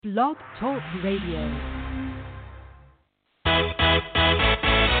Blog Talk Radio.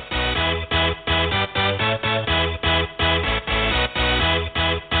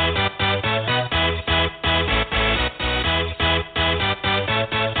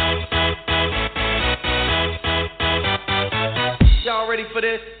 Y'all ready for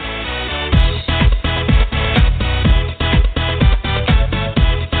this?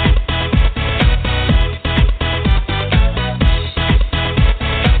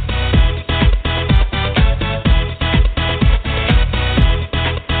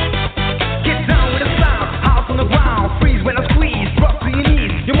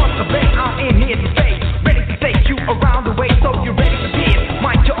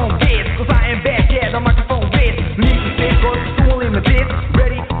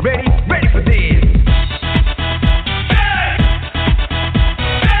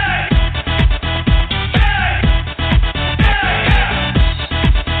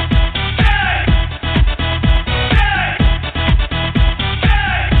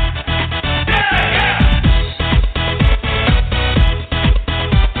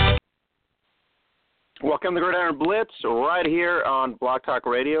 Welcome to Gridiron Blitz, right here on Blog Talk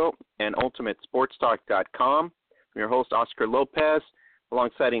Radio and UltimateSportsTalk.com. I'm your host, Oscar Lopez,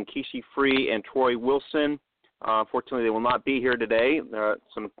 alongside Kishi Free and Troy Wilson. Unfortunately, they will not be here today. There are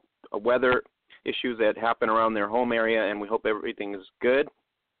some weather issues that happen around their home area, and we hope everything is good.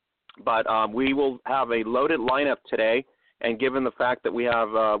 But we will have a loaded lineup today, and given the fact that we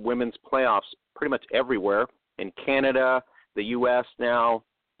have women's playoffs pretty much everywhere, in Canada, the U.S. now,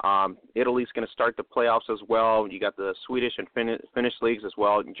 Italy's going to start the playoffs as well. You got the Swedish and Finnish leagues as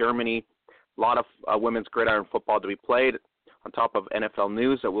well. In Germany, a lot of women's gridiron football to be played on top of NFL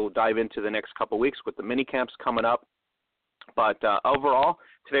news that we'll dive into the next couple of weeks with the mini camps coming up. But overall,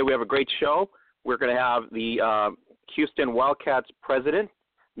 today we have a great show. We're going to have the Houston Wildcats president,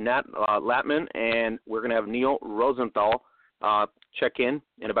 Nat Latman, and we're going to have Neil Rosenthal check in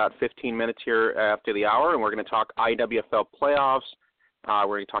about 15 minutes here after the hour, and we're going to talk IWFL playoffs.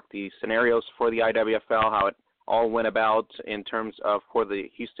 We're going to talk the scenarios for the IWFL, how it all went about in terms of for the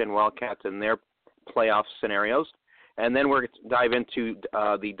Houston Wildcats and their playoff scenarios. And then we're going to dive into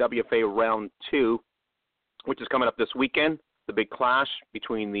the WFA Round 2, which is coming up this weekend, the big clash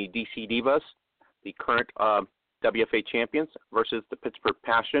between the DC Divas, the current WFA champions, versus the Pittsburgh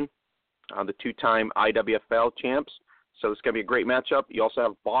Passion, the two-time IWFL champs. So it's going to be a great matchup. You also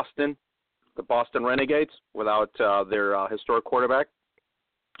have Boston, the Boston Renegades, without their historic quarterback,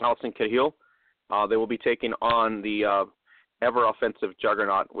 Allison Cahill. They will be taking on the ever-offensive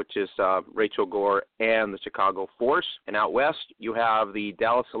juggernaut, which is Rachel Gore and the Chicago Force. And out west, you have the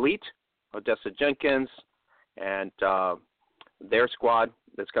Dallas Elite, Odessa Jenkins, and their squad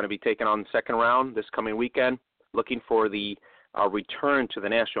that's going to be taking on the second round this coming weekend, looking for the return to the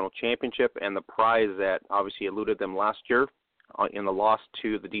national championship and the prize that obviously eluded them last year in the loss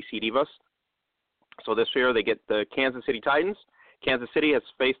to the DC Divas. So this year they get the Kansas City Titans. Kansas City has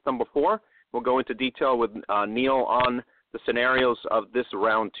faced them before. We'll go into detail with Neil on the scenarios of this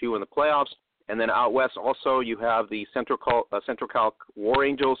round 2 in the playoffs. And then out west also you have the Central Cal War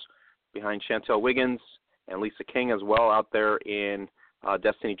Angels behind Chantel Wiggins and Lisa King as well out there in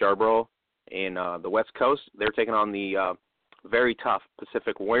Destiny Jarborough in the West Coast. They're taking on the very tough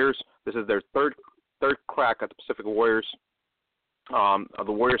Pacific Warriors. This is their third crack at the Pacific Warriors. The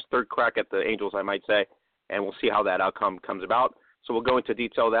Warriors' third crack at the Angels, I might say, and we'll see how that outcome comes about. So we'll go into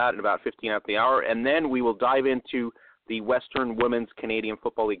detail of that in about 15 after the hour, and then we will dive into the Western Women's Canadian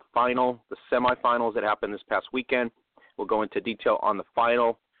Football League Final, the semifinals that happened this past weekend. We'll go into detail on the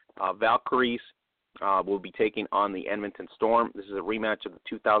final. Valkyries will be taking on the Edmonton Storm. This is a rematch of the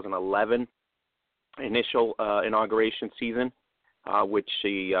 2011 initial inauguration season, which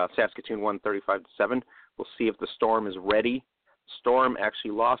the Saskatoon won 35-7. We'll see if the Storm is ready. Storm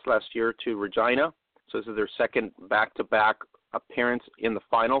actually lost last year to Regina, so this is their second back-to-back appearance in the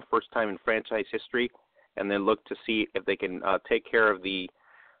final, first time in franchise history, and then look to see if they can take care of the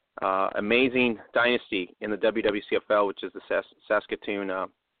amazing dynasty in the WWCFL, which is the Saskatoon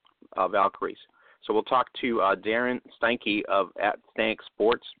Valkyries. So we'll talk to Darren Steinke of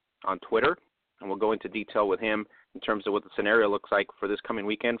 @StankSports on Twitter, and we'll go into detail with him in terms of what the scenario looks like for this coming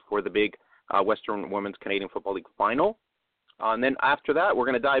weekend for the big Western Women's Canadian Football League Final. And then after that, we're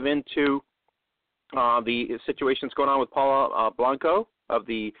going to dive into the situations going on with Paula Blanco of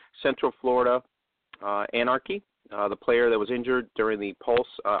the Central Florida Anarchy, the player that was injured during the Pulse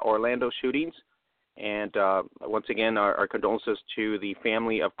Orlando shootings. And once again, our condolences to the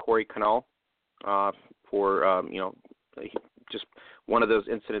family of Corey Canal for, just one of those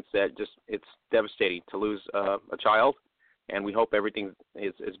incidents that just, it's devastating to lose a child and we hope everything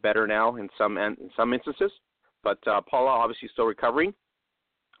is better now in some instances. But Paula obviously still recovering.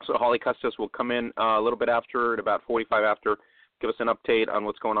 So Holly Custis will come in a little bit after, at about 45 after, give us an update on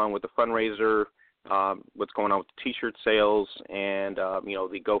what's going on with the fundraiser, what's going on with the T-shirt sales, and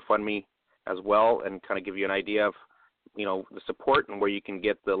the GoFundMe as well, and kind of give you an idea of the support and where you can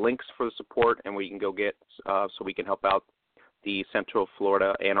get the links for the support and where you can go get so we can help out the Central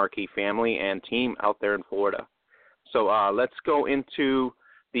Florida Anarchy family and team out there in Florida. So let's go into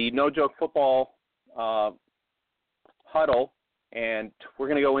the No Joke Football huddle, and we're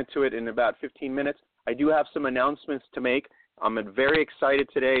going to go into it in about 15 minutes. I do have some announcements to make. I'm very excited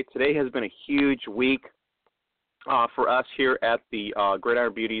today. Today has been a huge week for us here at the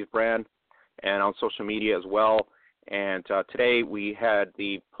Gridiron Beauties brand and on social media as well. And today we had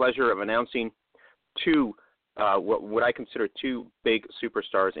the pleasure of announcing two, what I consider two big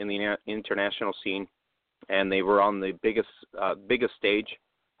superstars in the international scene, and they were on the biggest stage,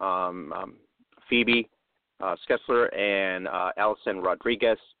 Phoebe Skessler and Allison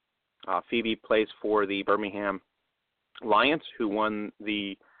Rodriguez. Phoebe plays for the Birmingham Lions, who won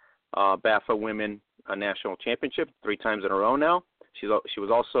the BAFA Women National Championship 3 times in a row now. She was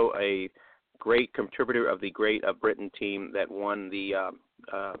also a great contributor of the Great Britain team that won the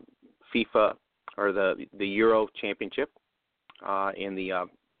FIFA or the Euro Championship in the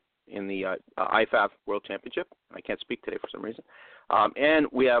IFAF World Championship. I can't speak today for some reason. And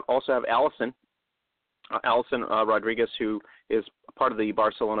we also have Allison Rodriguez, who is part of the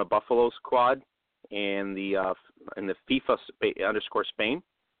Barcelona Buffalo squad in the FIFA _Spain,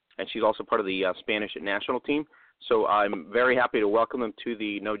 and she's also part of the Spanish national team. So I'm very happy to welcome them to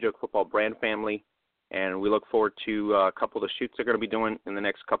the No Joke Football brand family, and we look forward to a couple of the shoots they're going to be doing in the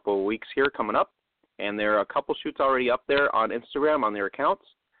next couple of weeks here coming up. And there are a couple shoots already up there on Instagram on their accounts,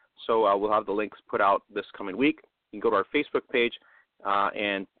 so we'll have the links put out this coming week. You can go to our Facebook page,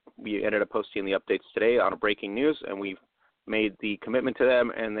 and we ended up posting the updates today on a breaking news, and we've made the commitment to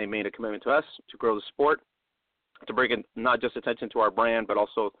them, and they made a commitment to us to grow the sport, to bring not just attention to our brand, but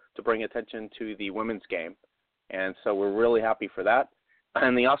also to bring attention to the women's game. And so we're really happy for that.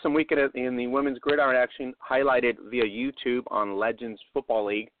 And the awesome weekend in the women's gridiron action highlighted via YouTube on Legends Football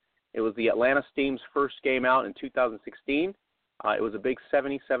League. It was the Atlanta Steam's first game out in 2016. It was a big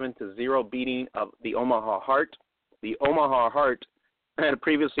 77-0 beating of the Omaha Heart. The Omaha Heart had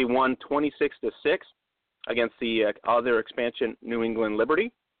previously won 26-6 against the other expansion New England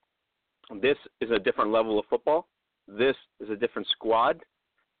Liberty. This is a different level of football. This is a different squad.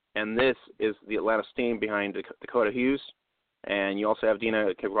 And this is the Atlanta Steam behind Dakota Hughes. And you also have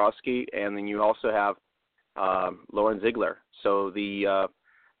Dina Kowalski, and then you also have Lauren Ziegler. So the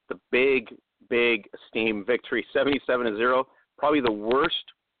big Steam victory, 77-0, probably the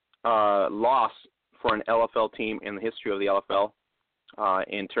worst loss for an LFL team in the history of the LFL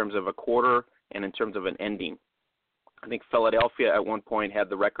in terms of a quarter and in terms of an ending. I think Philadelphia at one point had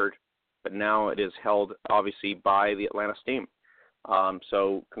the record, but now it is held, obviously, by the Atlanta Steam.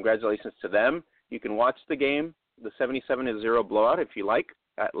 So congratulations to them. You can watch the game, the 77-0 blowout, if you like,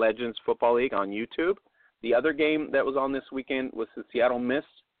 at Legends Football League on YouTube. The other game that was on this weekend was the Seattle Mist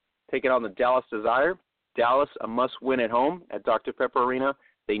taking on the Dallas Desire. Dallas, a must-win at home at Dr. Pepper Arena.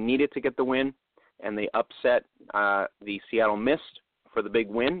 They needed to get the win, and they upset the Seattle Mist for the big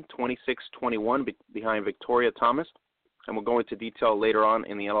win, 26-21 behind Victoria Thomas. And we'll go into detail later on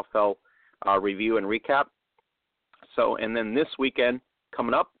in the LFL review and recap. So, and then this weekend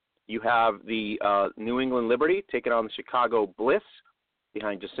coming up, you have the New England Liberty taking on the Chicago Blitz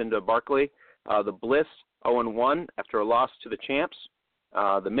behind Jacinda Barkley. The Blitz 0-1 after a loss to the champs,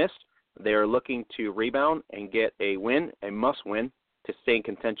 the Mist. They are looking to rebound and get a win, a must-win, to stay in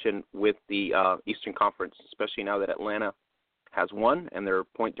contention with the Eastern Conference, especially now that Atlanta has won and their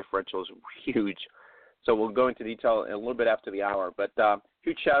point differential is huge. So we'll go into detail a little bit after the hour. But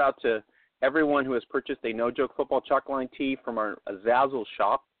huge shout-out to everyone who has purchased a No Joke Football chalk line tee from our Zazzle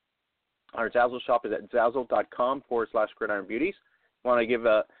shop. Our Zazzle shop is at zazzle.com/Gridiron Beauties. I want to give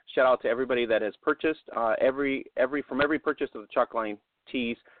a shout-out to everybody that has purchased. From every purchase of the chalk line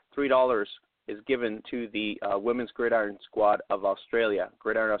tees, $3 is given to the Women's Gridiron Squad of Australia,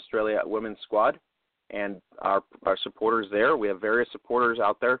 Gridiron Australia Women's Squad, and our supporters there. We have various supporters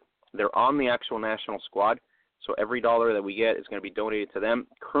out there. They're on the actual national squad, so every dollar that we get is going to be donated to them.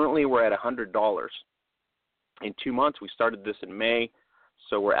 Currently, we're at $100. In 2 months, we started this in May,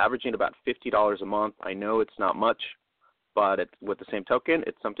 so we're averaging about $50 a month. I know it's not much, but with the same token,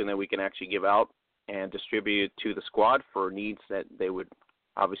 it's something that we can actually give out and distribute to the squad for needs that they would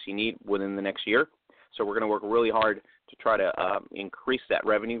obviously need within the next year. So we're going to work really hard to try to increase that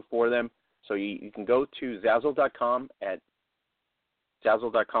revenue for them. So you can go to Zazzle.com at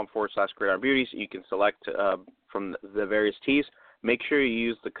Zazzle.com/Gridiron Beauties. You can select from the various tees. Make sure you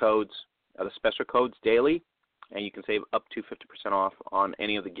use the codes, the special codes daily, and you can save up to 50% off on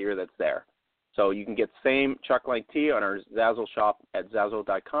any of the gear that's there. So you can get the same Chuck-like tee on our Zazzle shop at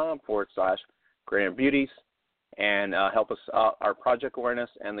Zazzle.com/Gridiron Beauties and help us our project awareness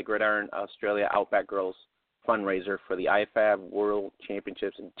and the Gridiron Australia Outback Girls fundraiser for the IFAB World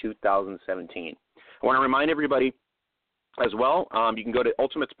Championships in 2017. I want to remind everybody as well, you can go to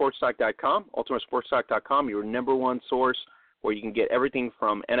ultimatesportstalk.com, ultimatesportstalk.com, your number one source where you can get everything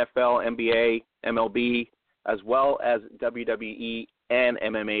from NFL, NBA, MLB, as well as WWE and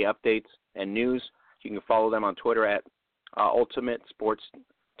MMA updates and news. You can follow them on Twitter at Ultimate Sports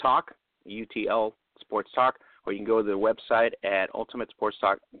Talk, UTL Sports Talk, or you can go to the website at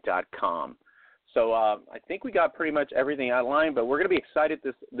ultimatesportstalk.com. So I think we got pretty much everything outlined, but we're going to be excited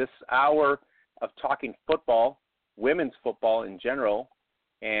this hour of talking football, women's football in general.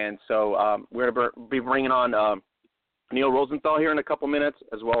 And so we're going to be bringing on Neil Rosenthal here in a couple minutes,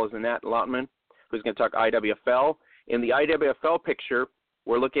 as well as Nat Lotman, who's going to talk IWFL. In the IWFL picture,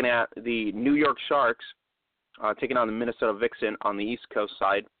 we're looking at the New York Sharks taking on the Minnesota Vixen on the East Coast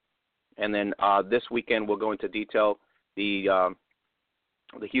side. And then this weekend we'll go into detail the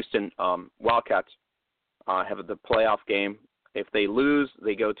Houston Wildcats have the playoff game. If they lose,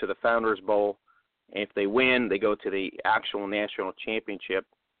 they go to the Founders Bowl. And if they win, they go to the actual national championship.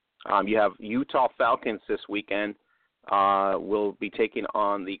 You have Utah Falcons this weekend. Will be taking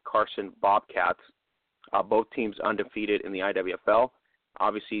on the Carson Bobcats. Both teams undefeated in the IWFL.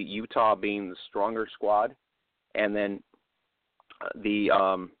 Obviously, Utah being the stronger squad, and then the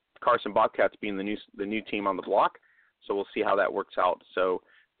Carson Bobcats being the new team on the block. So we'll see how that works out. So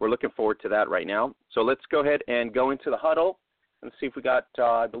we're looking forward to that right now. So let's go ahead and go into the huddle and see if we got.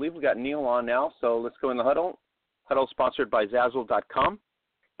 I believe we got Neil on now. So let's go in the huddle. Huddle sponsored by Zazzle.com.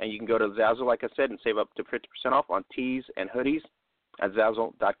 And you can go to Zazzle, like I said, and save up to 50% off on tees and hoodies at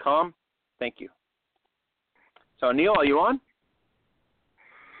Zazzle.com. Thank you. So, Neil, are you on?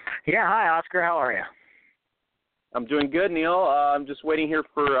 Yeah, hi, Oscar. How are you? I'm doing good, Neil. I'm just waiting here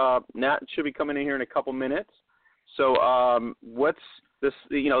for Nat. Should be coming in here in a couple minutes. So, what's this?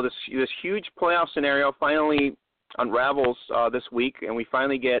 This huge playoff scenario finally unravels this week, and we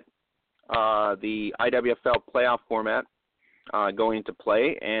finally get the IWFL playoff format going into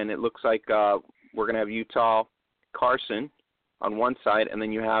play, and it looks like we're going to have Utah Carson on one side, and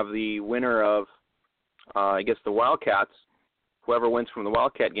then you have the winner of, I guess, the Wildcats. Whoever wins from the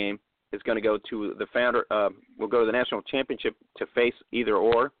Wildcat game is going to go to the will go to the national championship to face either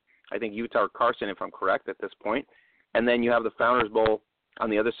or. I think Utah or Carson, if I'm correct at this point. And then you have the Founders Bowl on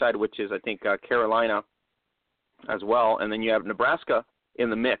the other side, which is, I think, Carolina as well. And then you have Nebraska in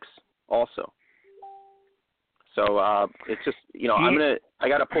the mix also. So it's just, I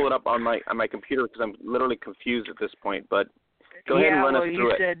got to pull it up on my computer because I'm literally confused at this point. But go ahead and run us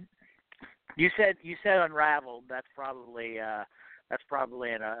through it. You said unraveled. That's probably an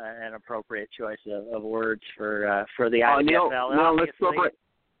appropriate choice of words for the IWFL.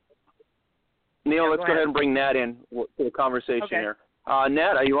 Neil, let's go ahead and bring Nat in to the conversation here.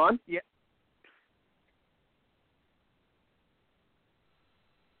 Nat, are you on? Yeah.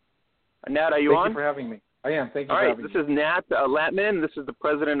 Nat, are you on? Thank you for having me. I am. Thank you for having me. This is Nat Latman. This is the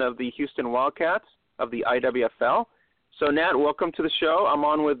president of the Houston Wildcats of the IWFL. So, Nat, welcome to the show. I'm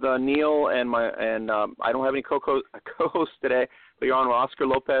on with Neil and I don't have any co-hosts today, but you're on with Oscar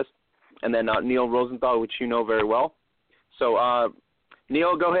Lopez and then Neil Rosenthal, which you know very well. So,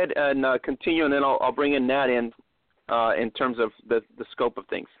 Neil, go ahead and continue, and then I'll bring in Nat in terms of the scope of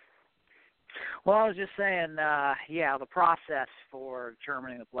things. Well, I was just saying, the process for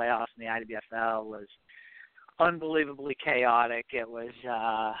determining the playoffs in the IWFL was unbelievably chaotic. It was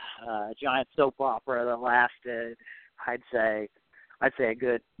a giant soap opera that lasted, I'd say a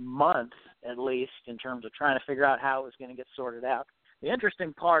good month at least in terms of trying to figure out how it was going to get sorted out. The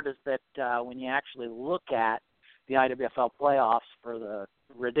interesting part is that when you actually look at the IWFL playoffs for the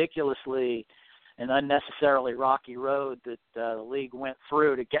ridiculously and unnecessarily rocky road that the league went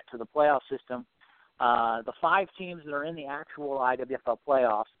through to get to the playoff system, the 5 teams that are in the actual IWFL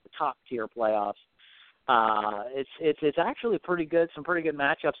playoffs, the top-tier playoffs, it's actually pretty good, some pretty good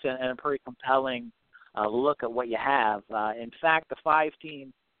matchups and a pretty compelling look at what you have. In fact, the 5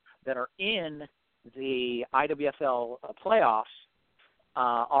 teams that are in the IWFL playoffs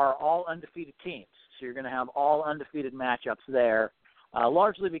are all undefeated teams. So you're going to have all undefeated matchups there,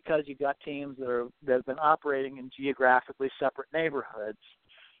 largely because you've got teams that have been operating in geographically separate neighborhoods,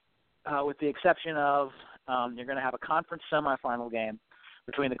 with the exception of you're going to have a conference semifinal game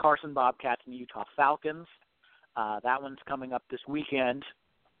between the Carson Bobcats and the Utah Falcons. That one's coming up this weekend.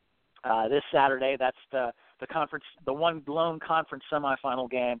 This Saturday, that's the conference, the one lone conference semifinal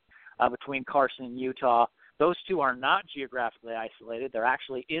game between Carson and Utah. Those two are not geographically isolated. They're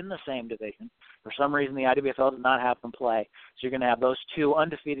actually in the same division. For some reason, the IWFL did not have them play. So you're going to have those two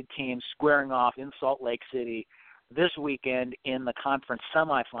undefeated teams squaring off in Salt Lake City this weekend in the conference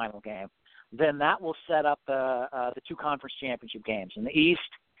semifinal game. Then that will set up the two conference championship games. In the East,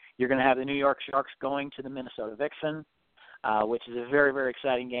 you're going to have the New York Sharks going to the Minnesota Vixen, which is a very, very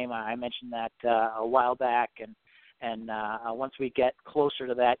exciting game. I mentioned that a while back, and once we get closer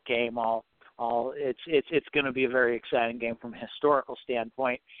to that game, it's going to be a very exciting game from a historical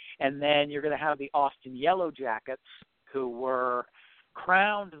standpoint. And then you're going to have the Austin Yellow Jackets, who were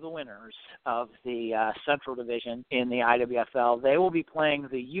crowned the winners of the Central Division in the IWFL. They will be playing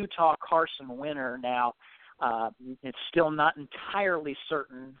the Utah Carson winner. Now, it's still not entirely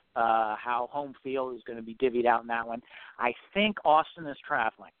certain how home field is going to be divvied out in that one. I think Austin is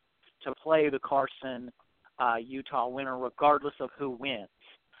traveling to play the Carson Utah winner regardless of who wins.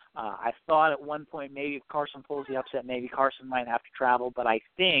 I thought at one point maybe if Carson pulls the upset, maybe Carson might have to travel, but I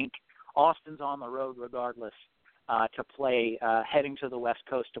think Austin's on the road regardless to play, heading to the West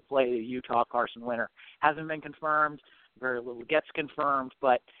Coast to play the Utah Carson winner. Hasn't been confirmed. Very little gets confirmed,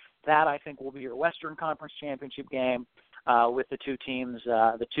 but that I think will be your Western Conference Championship game with the two teams,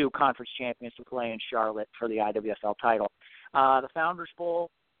 the two conference champions to play in Charlotte for the IWFL title. The Founders Bowl,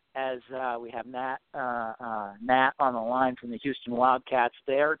 as we have Nat on the line from the Houston Wildcats,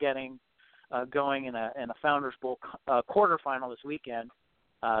 they're getting going in a Founders Bowl quarterfinal this weekend.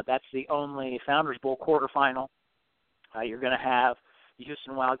 That's the only Founders Bowl quarterfinal. You're going to have the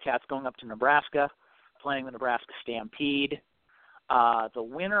Houston Wildcats going up to Nebraska, playing the Nebraska Stampede. The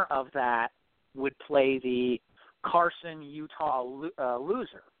winner of that would play the Carson-Utah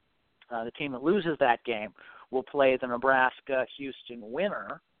loser. The team that loses that game will play the Nebraska-Houston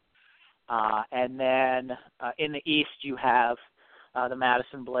winner. And then in the East, you have the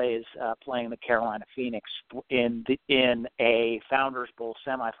Madison Blaze playing the Carolina Phoenix in a Founders Bowl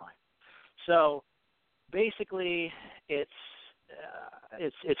semifinal. So basically, it's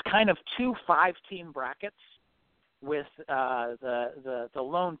kind of two 5-team brackets, with the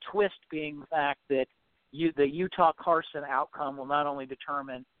lone twist being the fact that the Utah Carson outcome will not only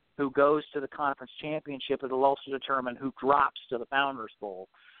determine who goes to the conference championship, it will also determine who drops to the Founders Bowl,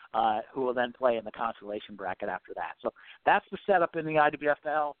 who will then play in the consolation bracket after that. So that's the setup in the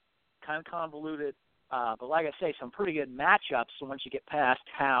IWFL, kind of convoluted, but like I say, some pretty good matchups once you get past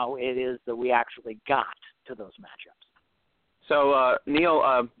how it is that we actually got to those matchups. So,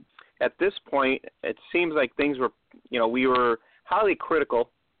 Neil, at this point, it seems like things were, we were highly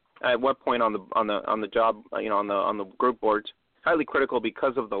critical at one point on the job, on the group boards, highly critical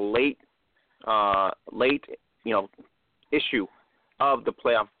because of the late issue of the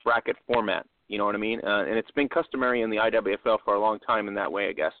playoff bracket format. You know what I mean? And it's been customary in the IWFL for a long time in that way,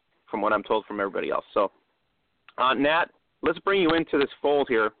 I guess, from what I'm told from everybody else. So, Nat, let's bring you into this fold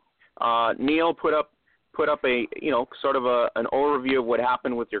here. Neil put up a sort of an overview of what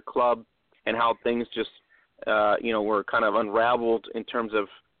happened with your club and how things just were kind of unraveled in terms of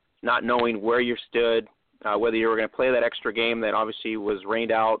not knowing where you stood, whether you were going to play that extra game that obviously was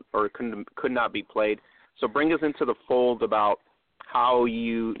rained out or could not be played. So bring us into the fold about how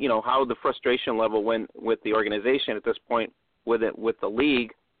how the frustration level went with the organization at this point with the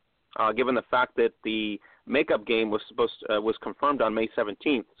league, given the fact that the makeup game was was confirmed on May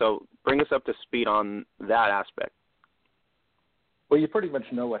 17th. So bring us up to speed on that aspect. Well, you pretty much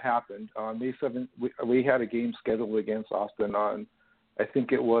know what happened. On May 7th, we had a game scheduled against Austin on, I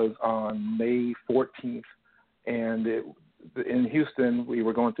think it was on May 14th. And in Houston, we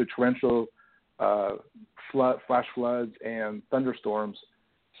were going through torrential flash floods and thunderstorms.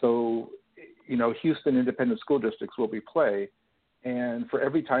 So, Houston Independent School Districts where we play. And for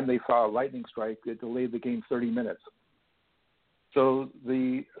every time they saw a lightning strike, it delayed the game 30 minutes. So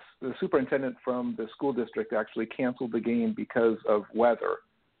the superintendent from the school district actually canceled the game because of weather.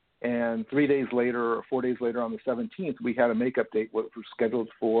 And 3 days later or 4 days later on the 17th, we had a makeup date which was scheduled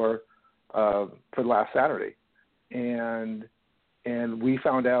for last Saturday. And we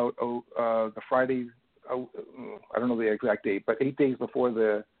found out the Friday, I don't know the exact date, but 8 days before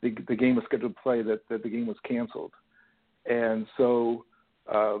the game was scheduled to play that the game was canceled. And so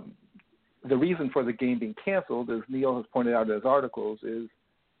the reason for the game being canceled, as Neil has pointed out in his articles, is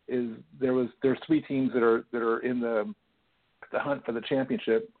there's 3 teams that are in the hunt for the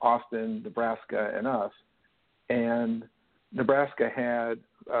championship: Austin, Nebraska, and us. And Nebraska had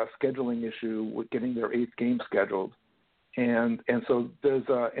a scheduling issue with getting their 8th game scheduled, And so there's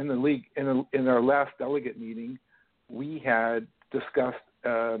in the league in our last delegate meeting, we had discussed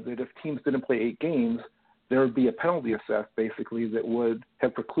that if teams didn't play 8 games, there would be a penalty assessed basically that would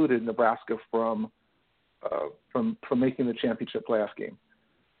have precluded Nebraska from making the championship playoff game.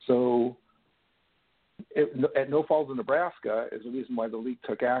 So at no fault of Nebraska is the reason why the league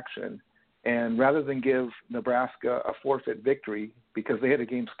took action. And rather than give Nebraska a forfeit victory because they had a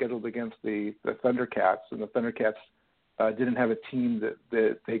game scheduled against the Thundercats, and the Thundercats didn't have a team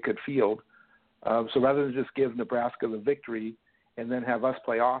that they could field. So rather than just give Nebraska the victory and then have us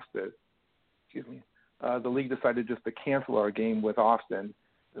play Austin, the league decided just to cancel our game with Austin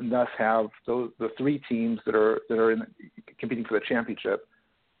and thus have the 3 teams that are competing for the championship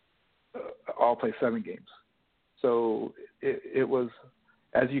all play 7 games. So it was,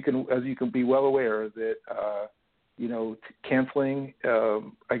 as you can be well aware, that canceling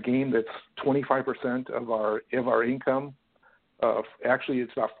a game that's 25% of our income. Actually,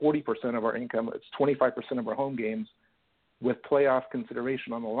 it's about 40% of our income. It's 25% of our home games with playoff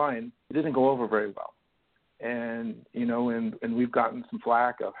consideration on the line. It didn't go over very well, and we've gotten some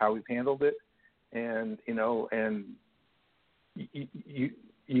flack of how we've handled it, and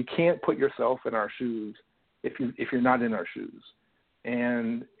you can't put yourself in our shoes if you're not in our shoes,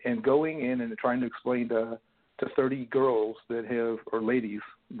 and going in and trying to explain to 30 girls or ladies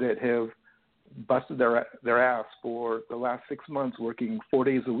that have busted their ass for the last 6 months working 4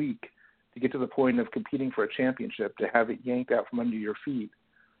 days a week to get to the point of competing for a championship, to have it yanked out from under your feet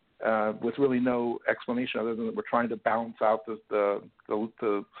with really no explanation other than that we're trying to balance out the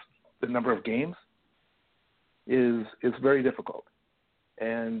number of games is very difficult.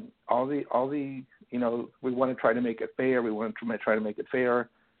 And all the we want to try to make it fair. We want to try to make it fair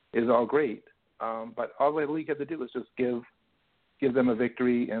is all great. But all the league had to do was just give them a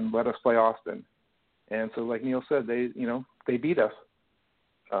victory and let us play Austin. And so, like Neil said, they beat us.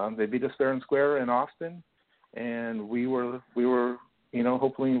 They beat us fair and square in Austin, and we were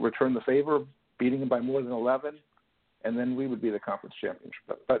hopefully return the favor, beating them by more than 11, and then we would be the conference champions.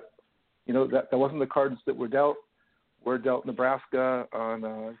 But that wasn't the cards that were dealt. We're dealt Nebraska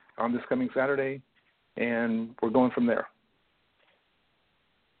on this coming Saturday, and we're going from there.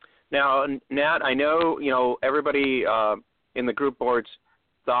 Now, Nat, I know everybody in the group boards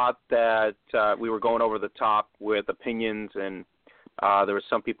thought that we were going over the top with opinions, and there were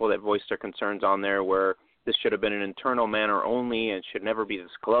some people that voiced their concerns on there where this should have been an internal manner only and should never be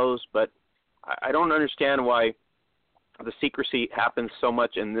disclosed. But I don't understand why the secrecy happens so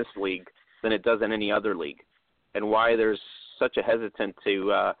much in this league than it does in any other league, and why there's such a hesitant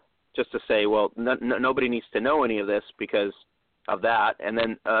to just to say, well, nobody needs to know any of this because of that, and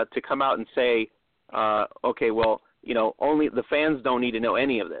then to come out and say, okay, well, only the fans don't need to know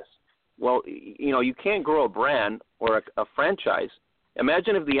any of this. Well, you can't grow a brand or a franchise.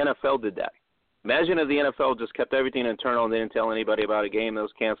 Imagine if the NFL did that. Imagine if the NFL just kept everything internal and they didn't tell anybody about a game that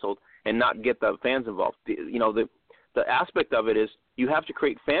was canceled and not get the fans involved. The aspect of it is you have to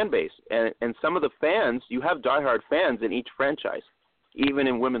create fan base, and some of the fans, you have diehard fans in each franchise. Even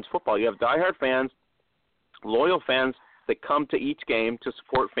in women's football, you have diehard fans, loyal fans that come to each game to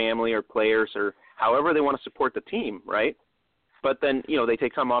support family or players or however they want to support the team, right? But then, they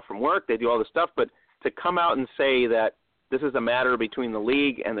take time off from work, they do all this stuff, but to come out and say that this is a matter between the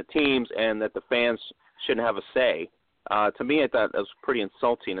league and the teams and that the fans shouldn't have a say, to me I thought that was pretty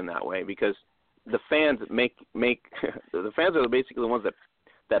insulting in that way, because the fans make the fans are basically the ones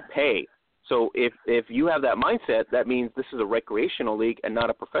that pay. So if you have that mindset, that means this is a recreational league and not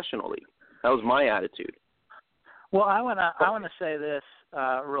a professional league. That was my attitude. Well, I wanna say this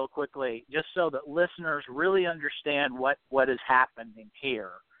real quickly, just so that listeners really understand what is happening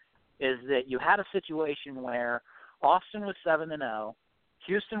here, is that you had a situation where Austin was 7-0,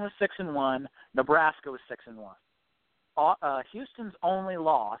 Houston was 6-1, Nebraska was 6-1. Houston's only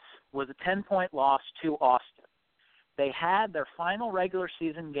loss was a 10-point loss to Austin. They had their final regular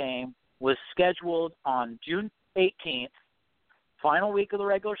season game was scheduled on June 18th. Final week of the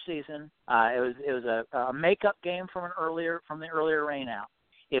regular season. It was a makeup game from the earlier rainout.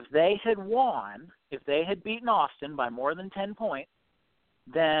 If they had won, if they had beaten Austin by more than 10 points,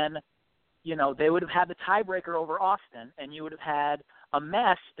 then they would have had the tiebreaker over Austin, and you would have had a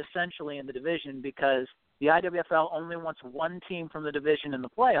mess essentially in the division, because the IWFL only wants one team from the division in the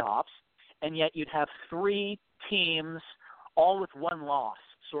playoffs, and yet you'd have 3 teams all with one loss,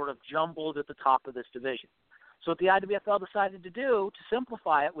 sort of jumbled at the top of this division. So what the IWFL decided to do, to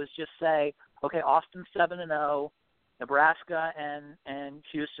simplify it, was just say, okay, Austin's 7-0, Nebraska and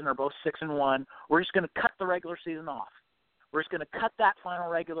Houston are both 6-1. We're just going to cut the regular season off. We're just going to cut that final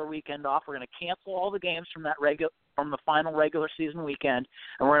regular weekend off. We're going to cancel all the games from from the final regular season weekend,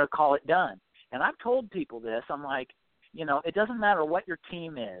 and we're going to call it done. And I've told people this. I'm like, it doesn't matter what your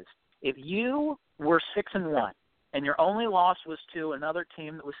team is. If you were 6-1 and your only loss was to another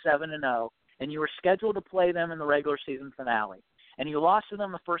team that was 7-0, and you were scheduled to play them in the regular season finale, and you lost to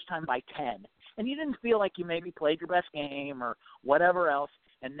them the first time by 10, and you didn't feel like you maybe played your best game or whatever else,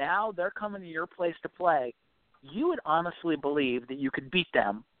 and now they're coming to your place to play, you would honestly believe that you could beat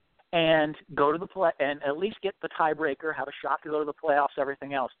them and go to the play and at least get the tiebreaker, have a shot to go to the playoffs,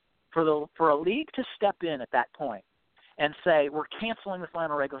 everything else. For a league to step in at that point and say, we're canceling the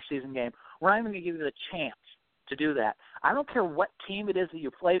final regular season game, we're not even going to give you the chance to do that. I don't care what team it is that you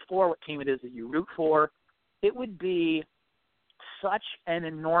play for, what team it is that you root for. It would be such an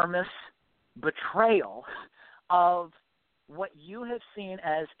enormous betrayal of what you have seen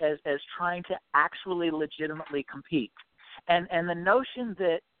as trying to actually legitimately compete. And the notion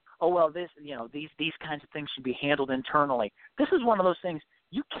that, these kinds of things should be handled internally. This is one of those things,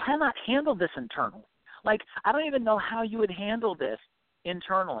 you cannot handle this internally. Like, I don't even know how you would handle this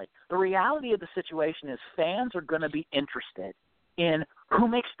internally. The reality of the situation is fans are going to be interested in who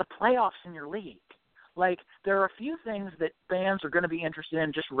makes the playoffs in your league. Like, there are a few things that fans are going to be interested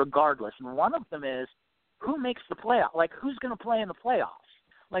in just regardless, and one of them is who makes the playoff? Like, who's going to play in the playoffs?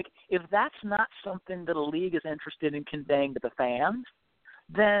 Like, if that's not something that a league is interested in conveying to the fans,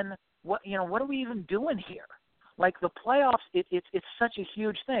 then what are we even doing here? Like, the playoffs, it's such a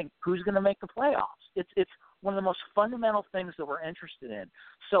huge thing. Who's going to make the playoffs? It's one of the most fundamental things that we're interested in.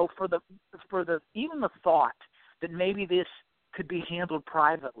 So for the even the thought that maybe this could be handled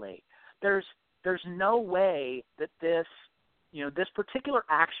privately, there's no way that this particular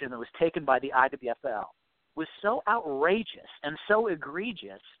action that was taken by the IWFL was so outrageous and so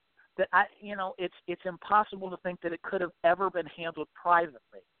egregious that it's impossible to think that it could have ever been handled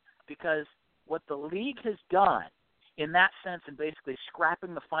privately, because what the league has done in that sense, and basically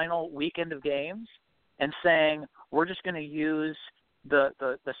scrapping the final weekend of games and saying we're just going to use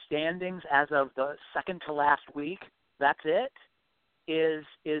the standings as of the second to last week, that's it, is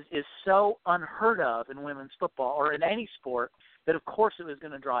so unheard of in women's football or in any sport that of course it was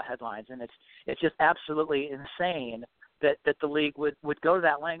going to draw headlines. And it's just absolutely insane that the league would go to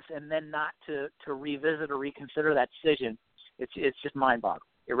that length and then not to revisit or reconsider that decision. It's just mind-boggling.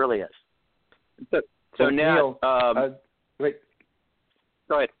 It really is. So Nat, wait.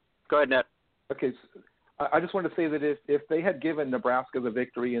 Go ahead, Nat. Okay, so I just want to say that if they had given Nebraska the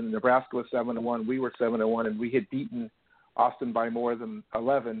victory and Nebraska was 7-1, we were 7-1, and we had beaten Austin by more than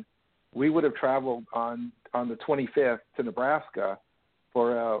 11, we would have traveled on the 25th to Nebraska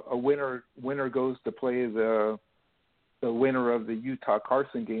for a winner goes to play the winner of the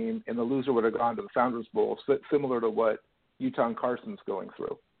Utah-Carson game, and the loser would have gone to the Founders Bowl, similar to what Utah and Carson's going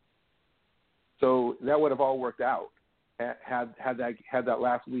through. So that would have all worked out had that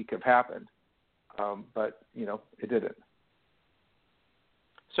last week have happened, but it didn't.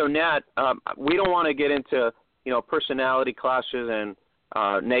 So Nat, we don't want to get into personality clashes and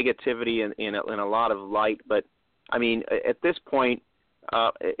negativity in a lot of light, but I mean at this point,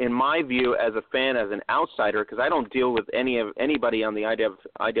 in my view, as a fan, as an outsider, because I don't deal with anybody on the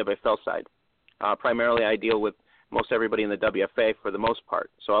IWFL side. Primarily, I deal with most everybody in the WFA for the most part,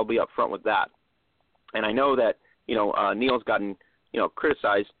 so I'll be upfront with that. And I know that Neil's gotten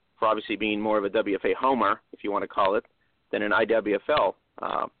criticized for obviously being more of a WFA homer, if you want to call it, than an IWFL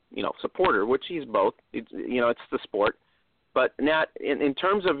supporter, which he's both. It's the sport. But Nat, in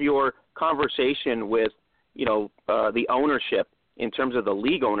terms of your conversation with the ownership, in terms of the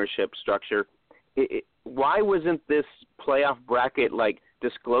league ownership structure, why wasn't this playoff bracket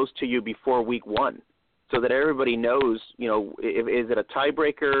disclosed to you before week one, so that everybody knows? Is it a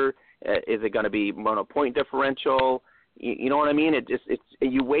tiebreaker? Is it going to be point differential? You know what I mean?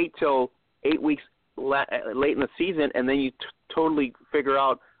 You wait till 8 weeks late in the season, and then you totally figure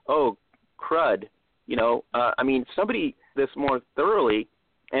out, oh, crud. Somebody this more thoroughly,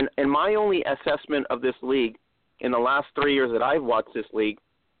 and my only assessment of this league in the last 3 years that I've watched this league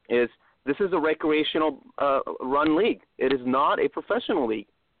is this is a recreational run league. It is not a professional league,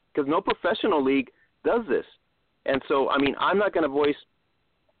 because no professional league does this. And so, I'm not going to voice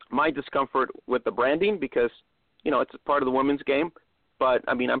my discomfort with the branding because, it's a part of the women's game. But,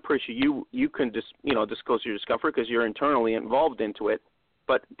 I'm pretty sure you can just, disclose your discomfort because you're internally involved into it.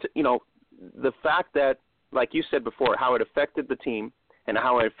 But, the fact that, like you said before, how it affected the team and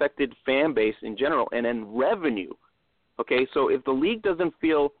how it affected fan base in general and then revenue. Okay, so if the league doesn't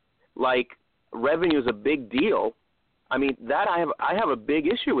feel like revenue is a big deal, that I have a big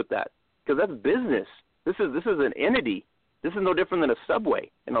issue with that, because that's business. This is an entity. This is no different than a Subway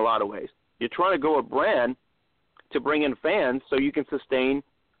in a lot of ways. You're trying to grow a brand to bring in fans so you can sustain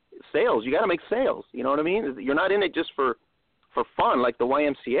sales. You got to make sales. You know what I mean? You're not in it just for fun like the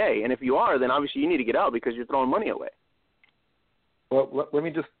YMCA. And if you are, then obviously you need to get out because you're throwing money away. Well, let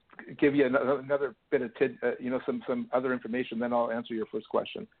me just give you another bit of some other information. Then I'll answer your first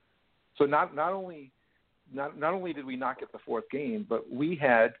question. So not only did we not get the fourth game, but we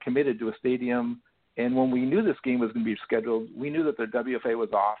had committed to a stadium. And when we knew this game was going to be scheduled, we knew that the WFA was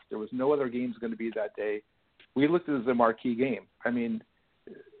off. There was no other games going to be that day. We looked at it as a marquee game. I mean,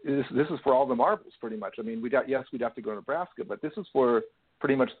 this is for all the marbles, pretty much. I mean, we'd have to go to Nebraska, but this is for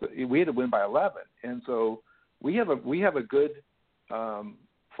pretty much we had to win by 11, and so we have a good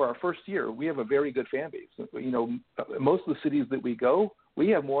for our first year. We have a very good fan base. You know, most of the cities that we go, we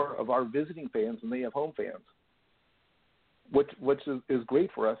have more of our visiting fans than they have home fans, which is great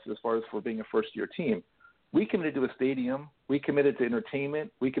for us as far as for being a first-year team. We committed to a stadium. We committed to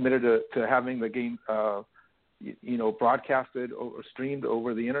entertainment. We committed to having the game, broadcasted or streamed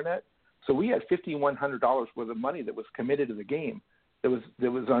over the internet. So we had $5,100 worth of money that was committed to the game. That was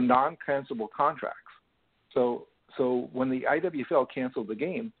on non-cancelable contracts. So when the IWFL canceled the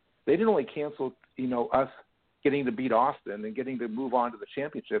game, they didn't only cancel us getting to beat Austin and getting to move on to the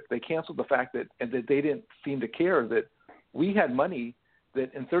championship. They canceled the fact that they didn't seem to care that we had money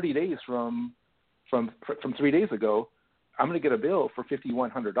that in 30 days from 3 days ago, I'm going to get a bill for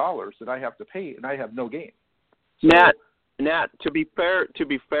 $5,100 that I have to pay, and I have no game. So, Nat, to be fair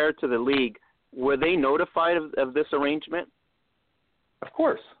to the league, were they notified of this arrangement? Of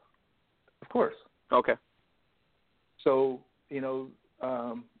course. Okay. So I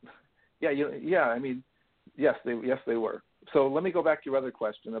mean, yes, they were. So let me go back to your other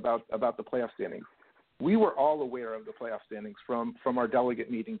question about the playoff standings. We were all aware of the playoff standings from our delegate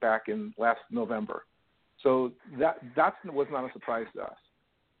meeting back in last November. So that was not a surprise to us.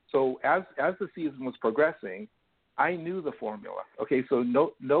 So as the season was progressing, I knew the formula. Okay, so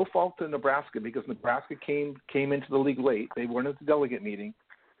no fault to Nebraska because Nebraska came into the league late. They weren't at the delegate meeting,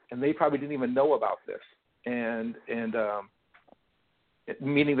 and they probably didn't even know about this. And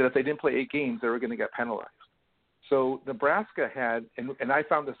meaning that if they didn't play 8 games, they were going to get penalized. So Nebraska had, and I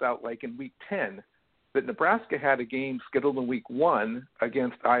found this out like in week 10, that Nebraska had a game scheduled in week 1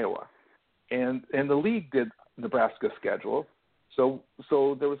 against Iowa, and the league did Nebraska's schedule. So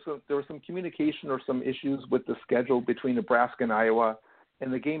there was some communication or some issues with the schedule between Nebraska and Iowa,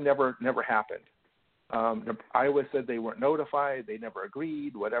 and the game never happened. Iowa said they weren't notified, they never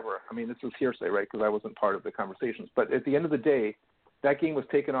agreed, whatever. I mean, this is hearsay, right? Because I wasn't part of the conversations. But at the end of the day, that game was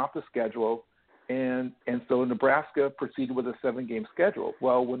taken off the schedule, and so Nebraska proceeded with a 7-game schedule.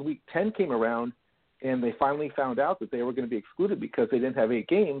 Well, when week 10 came around, and they finally found out that they were going to be excluded because they didn't have 8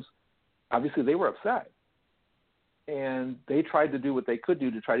 games, obviously they were upset. And they tried to do what they could do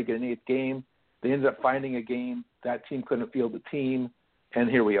to try to get an 8th game. They ended up finding a game. That team couldn't field the team, and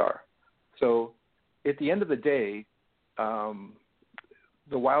here we are. So at the end of the day,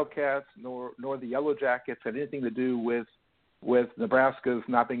 the Wildcats nor the Yellow Jackets had anything to do with Nebraska's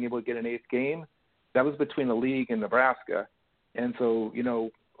not being able to get an 8th game. That was between the league and Nebraska. And so,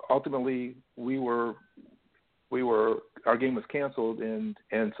 ultimately our game was canceled, and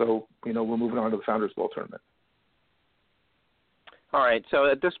so we're moving on to the Founders Bowl tournament. All right. So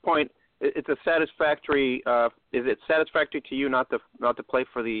at this point, it's a satisfactory. Is it satisfactory to you not to play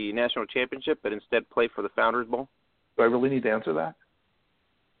for the national championship, but instead play for the Founders Bowl? Do I really need to answer that?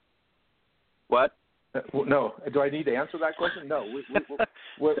 What? No. Do I need to answer that question? No.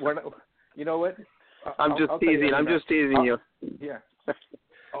 We're not. You know what? I'm just teasing you. Yeah.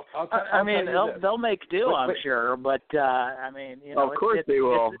 I mean, they'll make do, I'm sure, but I mean, of course they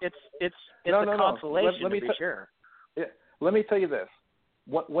will. It's a consolation to be sure. Yeah, let me tell you this: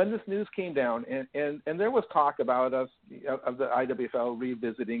 when this news came down, and there was talk about us of the IWFL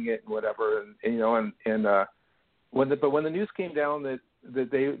revisiting it and whatever, when the news came down that this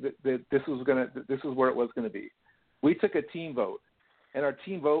is where it was going to be, we took a team vote, and our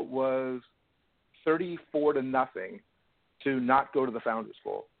team vote was 34-0 to not go to the Founders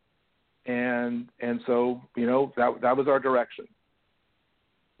Bowl, and so that was our direction.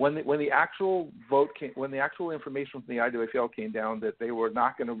 When the actual vote came, when the actual information from the IWFL came down that they were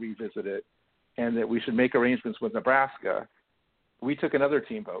not going to revisit it, and that we should make arrangements with Nebraska, we took another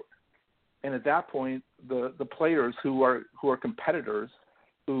team vote, and at that point, the players who are competitors,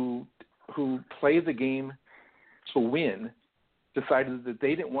 who play the game to win, decided that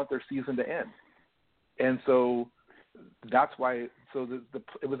they didn't want their season to end, and so that's why. So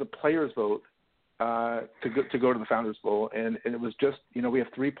it was a players' vote to go to the Founders Bowl, and it was just we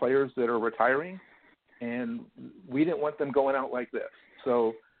have 3 players that are retiring, and we didn't want them going out like this.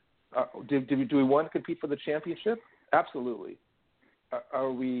 So do we want to compete for the championship? Absolutely.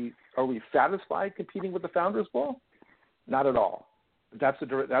 Are we satisfied competing with the Founders Bowl? Not at all. That's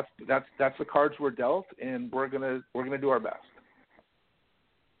the cards we're dealt, and we're gonna do our best.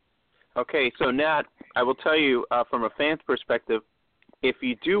 Okay, so Nat, I will tell you from a fan's perspective, if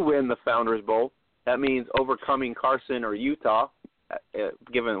you do win the Founders Bowl, that means overcoming Carson or Utah,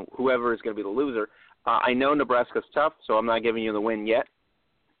 given whoever is going to be the loser. I know Nebraska's tough, so I'm not giving you the win yet.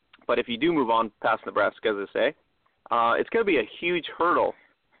 But if you do move on past Nebraska, as I say, it's going to be a huge hurdle.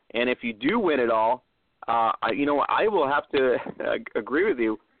 And if you do win it all, I will have to agree with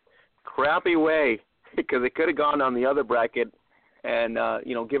you. Crappy way, because it could have gone on the other bracket. And,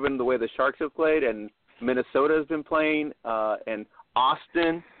 given the way the Sharks have played and Minnesota has been playing and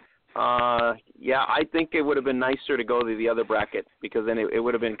Austin, I think it would have been nicer to go to the other bracket because then it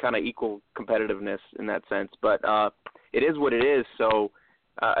would have been kind of equal competitiveness in that sense. But it is what it is. So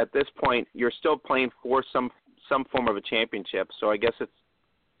at this point, you're still playing for some form of a championship. So I guess it's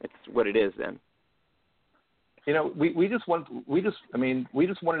what it is then. We just wanted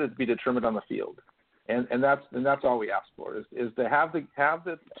it to be determined on the field. And that's all we ask for is to have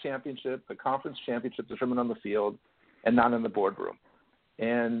the championship, the conference championship determined on the field and not in the boardroom.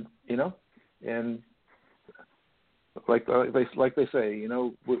 And like they say,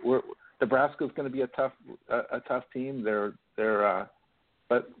 Nebraska's going to be a tough team.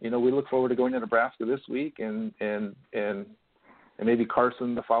 But we look forward to going to Nebraska this week and maybe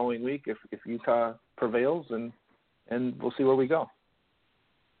Carson the following week if Utah prevails, and we'll see where we go.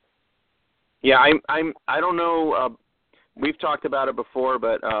 Yeah, I don't know. We've talked about it before,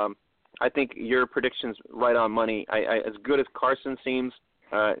 but I think your prediction's right on money. As good as Carson seems,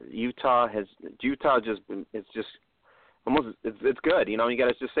 Utah just been, it's just almost it's good. You got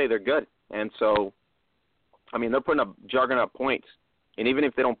to just say they're good, and so they're putting up juggernaut points, and even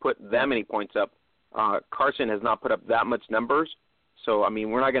if they don't put that many points up, Carson has not put up that much numbers. So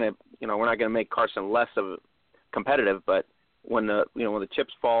we're not gonna make Carson less of competitive, but when the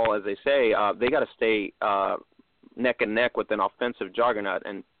chips fall, as they say, they got to stay neck and neck with an offensive juggernaut,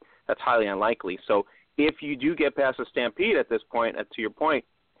 and that's highly unlikely. So if you do get past the Stampede at this point, to your point,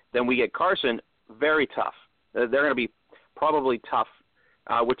 then we get Carson very tough. They're going to be probably tough,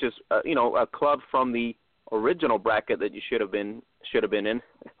 which is a club from the original bracket that you should have been in,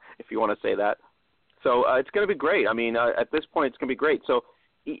 if you want to say that. So it's going to be great. At this point, it's going to be great. So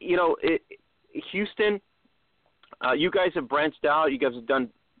Houston. You guys have branched out. You guys have done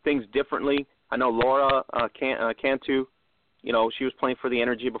things differently. I know Laura Cantu, she was playing for the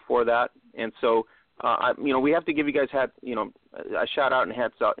Energy before that. And so, we have to give you guys a shout out and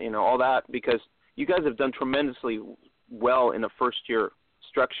hats up, all that, because you guys have done tremendously well in the first year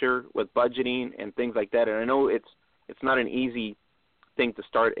structure with budgeting and things like that. And I know it's not an easy thing to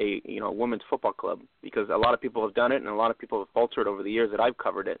start a women's football club because a lot of people have done it and a lot of people have faltered over the years that I've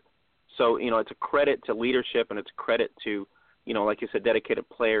covered it. So, it's a credit to leadership and it's a credit to, like you said, dedicated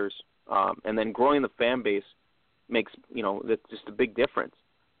players. And then growing the fan base makes, that's just a big difference.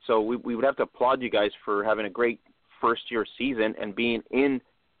 So we would have to applaud you guys for having a great first-year season and being in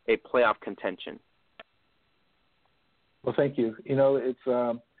a playoff contention. Well, thank you. It's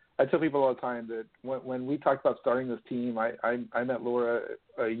I tell people all the time that when we talked about starting this team, I met Laura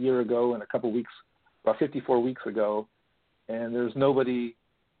a year ago and about 54 weeks ago, and there's nobody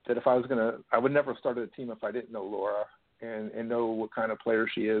that if I would never have started a team if I didn't know Laura and know what kind of player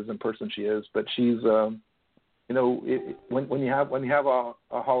she is and person she is. But she's, when you have a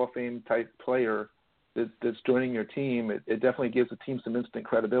Hall of Fame type player that's joining your team, it definitely gives the team some instant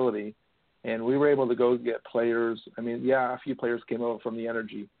credibility. And we were able to go get players. A few players came over from the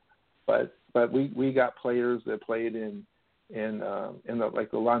Energy, but we got players that played in the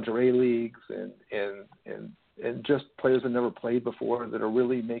lingerie leagues and just players that never played before that are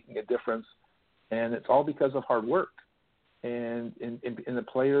really making a difference. And it's all because of hard work. And the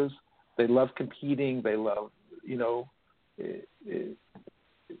players, they love competing. They love,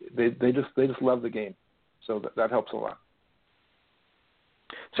 they just love the game. So that helps a lot.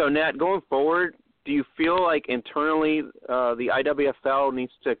 So, Nat, going forward, do you feel like internally the IWFL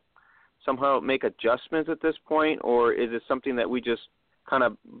needs to somehow make adjustments at this point, or is it something that we just kind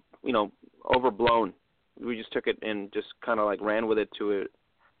of, overblown? We just took it and just kind of like ran with it to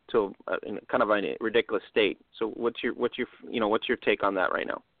kind of a ridiculous state. So what's your take on that right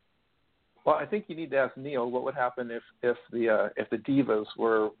now? Well, I think you need to ask Neil what would happen if the Divas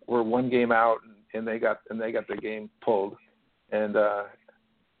were one game out and they got the game pulled, and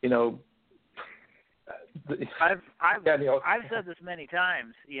I've said this many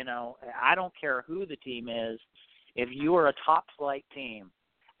times. I don't care who the team is. If you are a top flight team,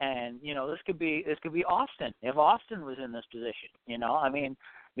 and this could be Austin. If Austin was in this position,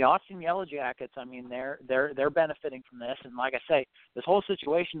 the Austin Yellow Jackets, they're benefiting from this. And like I say, this whole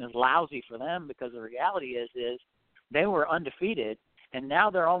situation is lousy for them because the reality is they were undefeated, and now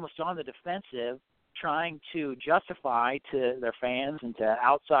they're almost on the defensive, trying to justify to their fans and to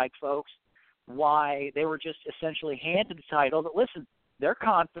outside folks why they were just essentially handed the title. That, listen, they're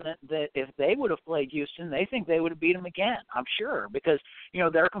confident that if they would have played Houston, they think they would have beat them again, I'm sure, because,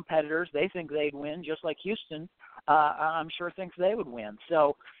 they're competitors. They think they'd win, just like Houston, I'm sure, thinks they would win.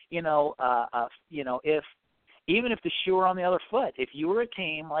 So, if even if the shoe were on the other foot, if you were a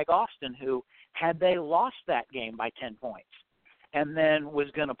team like Austin who, had they lost that game by 10 points, and then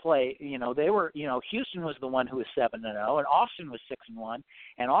was going to play, they were, Houston was the one who was 7-0, and Austin was 6-1,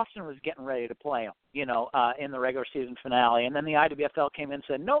 and Austin was getting ready to play them, in the regular season finale. And then the IWFL came in and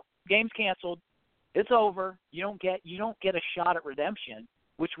said, nope, game's canceled. It's over. You don't get a shot at redemption,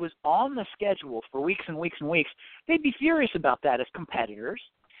 which was on the schedule for weeks and weeks and weeks. They'd be furious about that as competitors.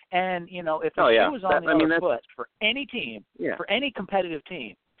 And, if the shoe was on the other foot for any team, for any competitive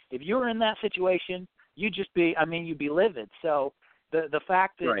team, if you were in that situation, you'd just be, you'd be livid. So the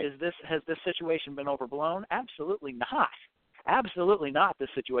fact that has this situation been overblown? Absolutely not. Absolutely not. This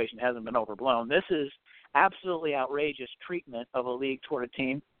situation hasn't been overblown. This is absolutely outrageous treatment of a league toward a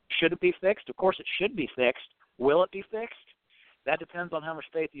team. Should it be fixed? Of course it should be fixed. Will it be fixed? That depends on how much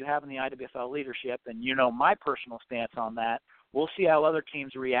faith you have in the IWFL leadership, and my personal stance on that. We'll see how other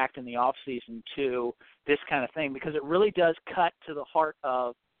teams react in the offseason to this kind of thing, because it really does cut to the heart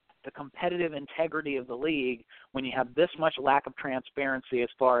of the competitive integrity of the league when you have this much lack of transparency as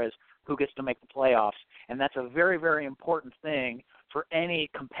far as who gets to make the playoffs. And that's a very, very important thing for any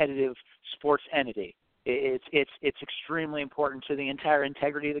competitive sports entity. It's extremely important to the entire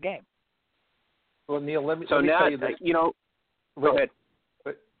integrity of the game. Well, Neil, let me tell you this. Go ahead.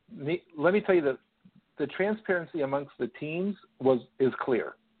 Let me tell you that the transparency amongst the teams is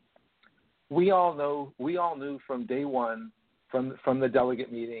clear. We all knew from day one, from the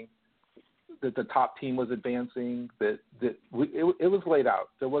delegate meeting, that the top team was advancing. It was laid out.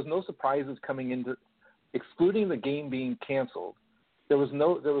 There was no surprises coming into, excluding the game being canceled. There was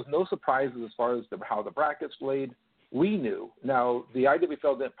no surprises as far as how the brackets played. We knew. Now the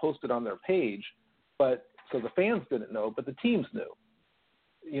IWFL didn't post it on their page, but so the fans didn't know, but the teams knew.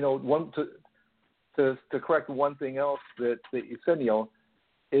 To correct one thing else that you said, Neil,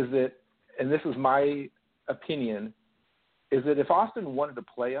 is that, and this is my opinion, is that if Austin wanted to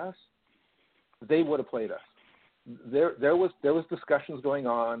play us, they would have played us. There was discussions going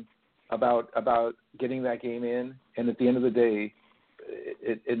on about getting that game in, and at the end of the day,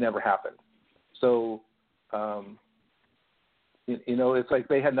 it never happened. So, it's like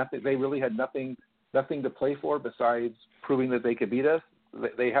they had nothing. They really had nothing to play for besides proving that they could beat us.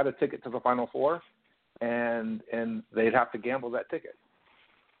 They had a ticket to the Final Four, and they'd have to gamble that ticket.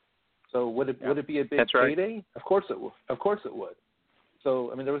 So would it be a big payday? Of course it would. Of course it would.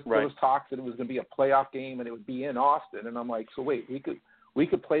 So there was talk that it was going to be a playoff game and it would be in Austin, and I'm like, so wait, we could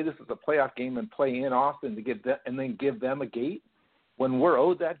play this as a playoff game and play in Austin to get and then give them a gate when we're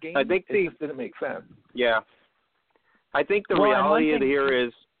owed that game. I think it just didn't make sense. Yeah, I think the reality here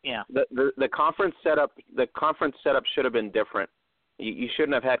is the conference setup. The conference setup should have been different. You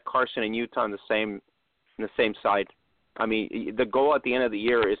shouldn't have had Carson and Utah on the same side. The goal at the end of the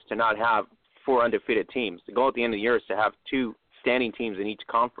year is to not have 4 undefeated teams. The goal at the end of the year is to have 2 standing teams in each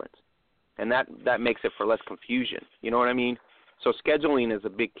conference, and that makes it for less confusion. You know what I mean? So scheduling is a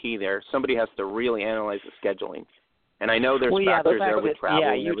big key there. Somebody has to really analyze the scheduling. And I know there's factors there with travel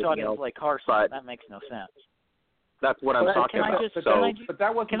and everything else. Utah like Carson, but that makes no sense. That's what I'm talking about.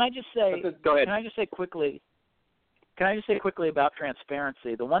 Can I just say? Go ahead. Can I just say quickly about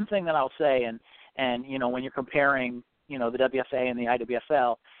transparency? The one thing that I'll say, and when you're comparing, the WFA and the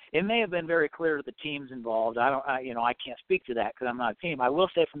IWFL, it may have been very clear to the teams involved. I can't speak to that because I'm not a team. I will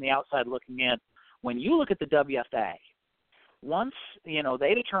say from the outside looking in, when you look at the WFA, once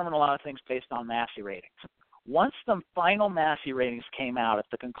they determine a lot of things based on Massey ratings. Once the final Massey ratings came out at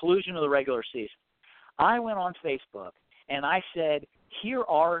the conclusion of the regular season, I went on Facebook and I said, here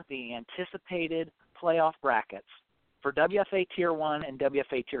are the anticipated playoff brackets for WFA Tier 1 and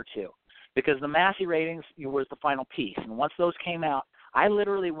WFA Tier 2, because the Massey ratings was the final piece. And once those came out, I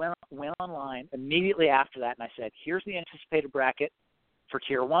literally went online immediately after that and I said, here's the anticipated bracket for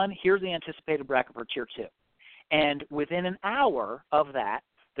Tier 1, here's the anticipated bracket for Tier 2. And within an hour of that,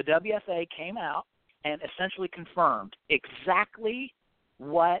 the WFA came out and essentially confirmed exactly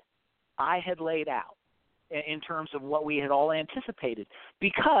what I had laid out. in terms of what we had all anticipated,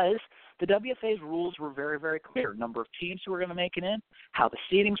 because the WFA's rules were very, very clear. Number of teams who were going to make it in, how the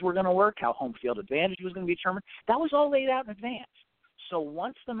seedings were going to work, how home field advantage was going to be determined. That was all laid out in advance. So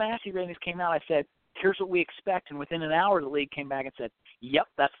once the Massey ratings came out, I said, here's what we expect. And within an hour, the league came back and said, yep,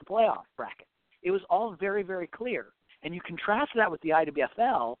 that's the playoff bracket. It was all very, very clear. And you contrast that with the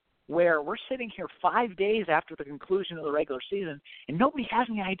IWFL, where we're sitting here 5 days after the conclusion of the regular season, and nobody has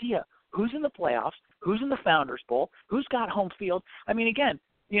any idea who's in the playoffs, who's in the Founders Bowl, who's got home field. I mean, again,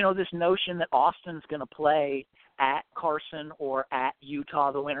 this notion that Austin's going to play at Carson or at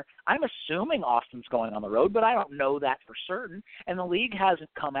Utah the winner. I'm assuming Austin's going on the road, but I don't know that for certain. And the league hasn't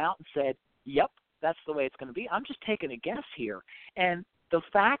come out and said, yep, that's the way it's going to be. I'm just taking a guess here. And the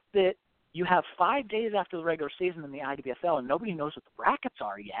fact that you have 5 days after the regular season in the IWFL and nobody knows what the brackets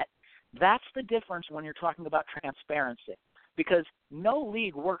are yet, that's the difference when you're talking about transparency. Because no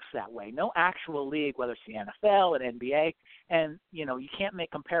league works that way. No actual league, whether it's the NFL and NBA, and, you can't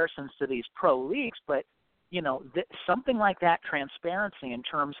make comparisons to these pro leagues, but, something like that, transparency in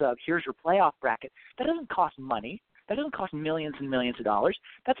terms of here's your playoff bracket, that doesn't cost money. That doesn't cost millions and millions of dollars.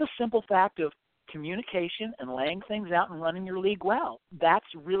 That's a simple fact of communication and laying things out and running your league well. That's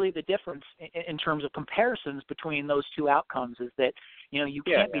really the difference in terms of comparisons between those two outcomes, is that, you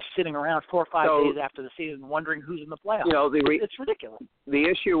can't be sitting around 4 or 5 days after the season wondering who's in the playoffs. It's ridiculous. The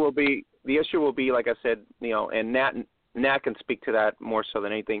issue will be, like I said, and Nat can speak to that more so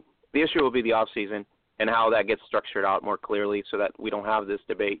than anything. The issue will be the off season and how that gets structured out more clearly, so that we don't have this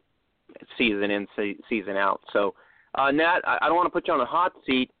debate season in, season out. So, Nat, I don't want to put you on the hot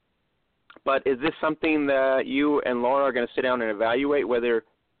seat, but is this something that you and Laura are going to sit down and evaluate, whether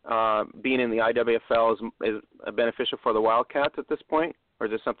being in the IWFL is beneficial for the Wildcats at this point, or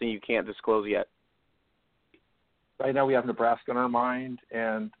is this something you can't disclose yet? Right now we have Nebraska in our mind,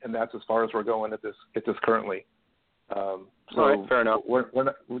 and that's as far as we're going at this currently. All right, fair enough.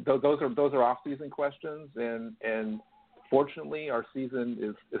 Those are off-season questions, and fortunately our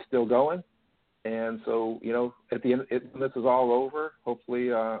season is still going. And so, at the end, when this is all over,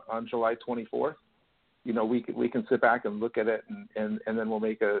 hopefully on July 24th, we can sit back and look at it, and then we'll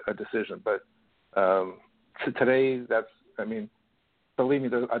make a decision. But today, believe me,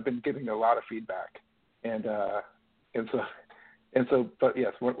 I've been getting a lot of feedback, and so, but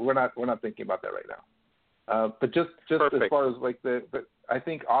yes, we're not thinking about that right now. But just Perfect. As far as but I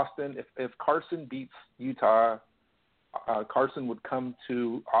think Austin, if Carson beats Utah, Carson would come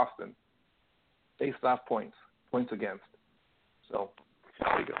to Austin. Based off points against. So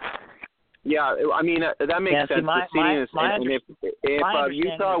there you go. Yeah, that makes sense. If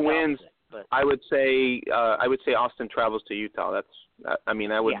Utah wins, I would say Austin travels to Utah. That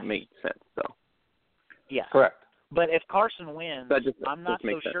would make sense. So. Yeah. Correct. But if Carson wins, I'm not so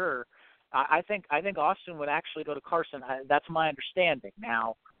sense. sure. I think Austin would actually go to Carson. That's my understanding.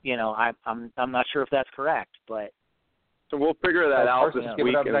 Now, I'm not sure if that's correct, but. So we'll figure that out this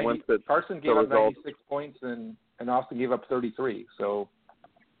week. Carson gave up 96 points, and Austin gave up 33. So,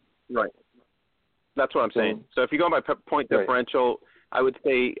 right, that's what I'm saying. So if you go by point differential, I would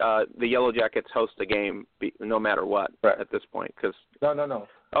say the Yellow Jackets host the game no matter what at this point. Cause no.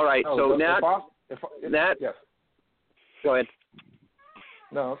 All right, so Nat, yes. Go ahead.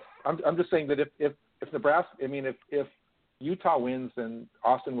 No, I'm just saying that if Nebraska, if Utah wins, then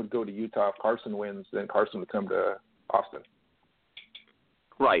Austin would go to Utah. If Carson wins, then Carson would come to Austin.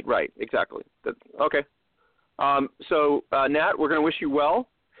 Right, exactly. Okay. So, Nat, we're going to wish you well,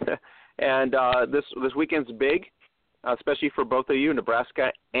 and this weekend's big, especially for both of you,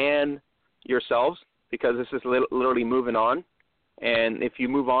 Nebraska and yourselves, because this is literally moving on. And if you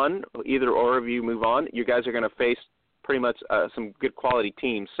move on, either or of you move on, you guys are going to face pretty much some good quality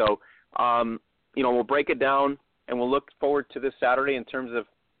teams. So, we'll break it down, and we'll look forward to this Saturday in terms of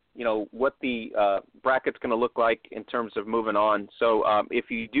what the bracket's going to look like in terms of moving on. So if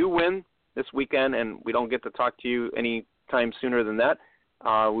you do win this weekend and we don't get to talk to you any time sooner than that,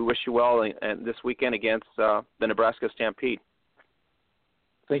 we wish you well and this weekend against the Nebraska Stampede.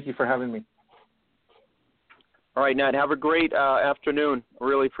 Thank you for having me. All right, Nat, have a great afternoon.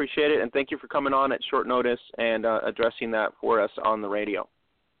 Really appreciate it, and thank you for coming on at short notice and addressing that for us on the radio.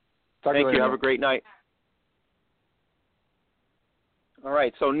 Thank you. Have a great night. All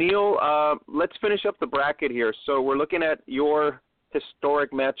right, so Neil, let's finish up the bracket here. So we're looking at your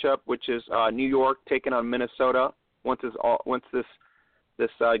historic matchup, which is New York taking on Minnesota. Once this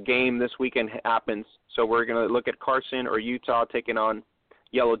game this weekend happens, so we're going to look at Carson or Utah taking on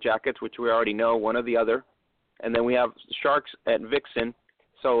Yellow Jackets, which we already know, one or the other, and then we have Sharks at Vixen.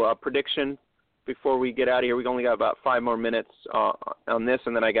 So prediction before we get out of here, we've only got about 5 more minutes on this,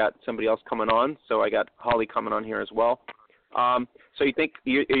 and then I got somebody else coming on. So I got Holly coming on here as well. So you think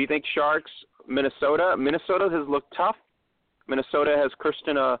Sharks, Minnesota? Minnesota has looked tough. Minnesota has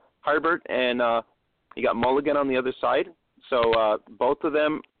Kirsten Harbert, and you got Mulligan on the other side. So both of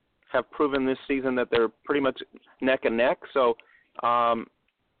them have proven this season that they're pretty much neck and neck. So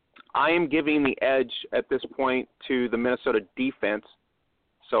I am giving the edge at this point to the Minnesota defense.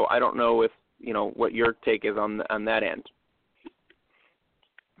 So I don't know if what your take is on that end.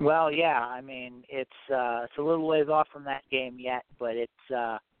 Well, yeah, I mean it's a little ways off from that game yet, but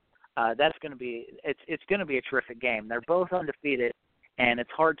that's going to be it's going to be a terrific game. They're both undefeated, and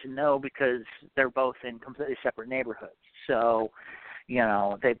it's hard to know because they're both in completely separate neighborhoods. So,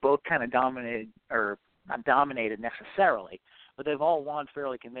 they both kind of dominated, or not dominated necessarily, but they've all won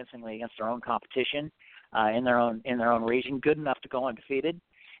fairly convincingly against their own competition in their own region, good enough to go undefeated.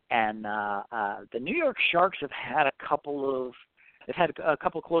 And the New York Sharks have had a couple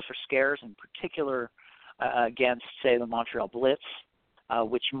closer scares, in particular against, say, the Montreal Blitz,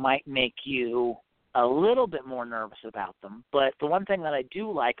 which might make you a little bit more nervous about them. But the one thing that I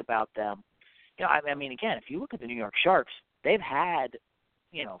do like about them, I mean, again, if you look at the New York Sharks, they've had,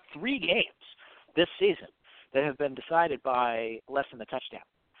 3 games this season that have been decided by less than a touchdown.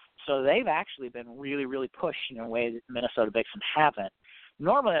 So they've actually been really, really pushed in a way that Minnesota Vixen haven't.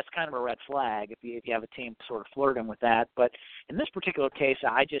 Normally that's kind of a red flag if you have a team sort of flirting with that. But in this particular case,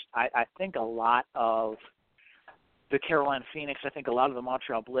 I think a lot of the Carolina Phoenix, I think a lot of the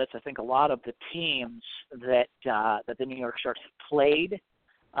Montreal Blitz, I think a lot of the teams that the New York Sharks have played,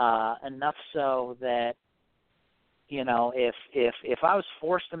 enough so that, if I was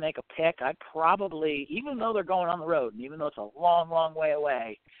forced to make a pick, I'd probably, even though they're going on the road and even though it's a long, long way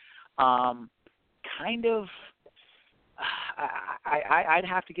away, I'd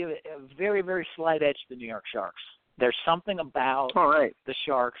have to give it a very, very slight edge to the New York Sharks. There's something about the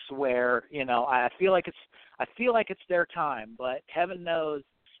Sharks where, I feel like it's their time, but heaven knows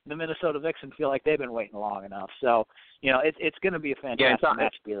the Minnesota Vixen feel like they've been waiting long enough. So, it's going to be a fantastic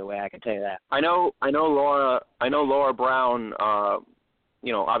match either way. I can tell you that. I know Laura Brown,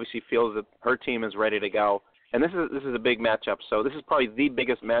 obviously feels that her team is ready to go, and this is a big matchup. So this is probably the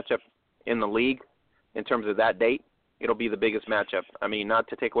biggest matchup in the league in terms of that date. It'll be the biggest matchup. I mean, not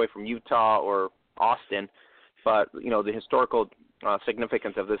to take away from Utah or Austin, but the historical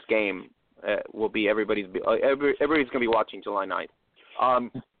significance of this game will be everybody's going to be watching July 9th.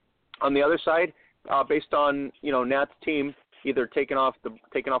 On the other side, based on Nat's team either taking off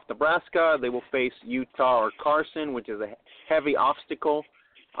Nebraska, they will face Utah or Carson, which is a heavy obstacle.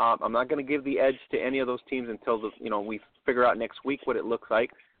 I'm not going to give the edge to any of those teams until we figure out next week what it looks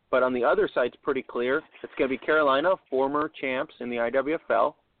like. But on the other side, it's pretty clear. It's going to be Carolina, former champs in the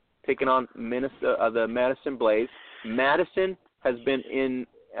IWFL, taking on the Madison Blaze. Madison has been in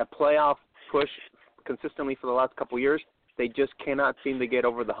a playoff push consistently for the last couple of years. They just cannot seem to get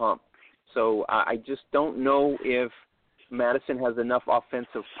over the hump. So I just don't know if Madison has enough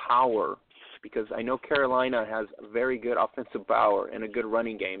offensive power, because I know Carolina has very good offensive power and a good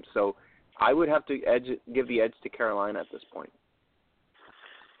running game. So I would have to give the edge to Carolina at this point.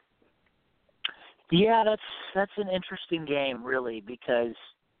 Yeah, that's an interesting game, really, because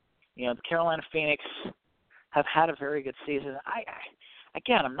the Carolina Phoenix have had a very good season.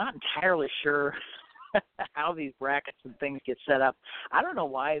 I'm not entirely sure how these brackets and things get set up. I don't know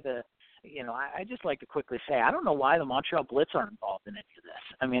why I just like to quickly say, I don't know why the Montreal Blitz aren't involved in any of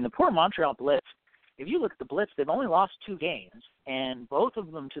this. I mean, the poor Montreal Blitz, if you look at the Blitz, they've only lost 2 games, and both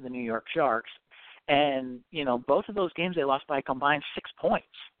of them to the New York Sharks. And, both of those games they lost by a combined 6 points.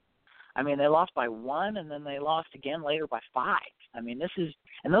 I mean, they lost by 1, and then they lost again later by 5. I mean,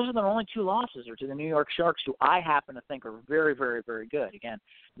 and those are their only 2 losses are to the New York Sharks, who I happen to think are very, very, very good. Again,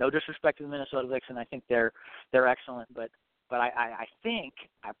 no disrespect to the Minnesota Vixen, I think they're excellent, but I think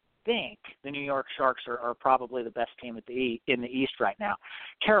the New York Sharks are probably the best team in the East right now.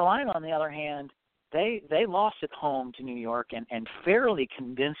 Carolina, on the other hand, they lost at home to New York and fairly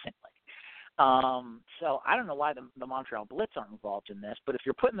convincingly. So I don't know why the Montreal Blitz aren't involved in this, but if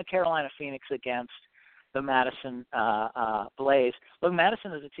you're putting the Carolina Phoenix against the Madison Blaze, look,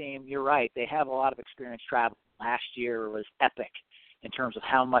 Madison is a team, you're right, they have a lot of experience traveling. Last year was epic in terms of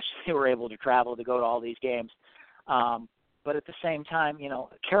how much they were able to travel to go to all these games. But at the same time,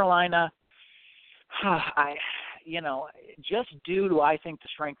 Carolina, just due to, I think, the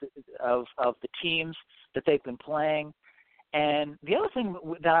strength of the teams that they've been playing. And the other thing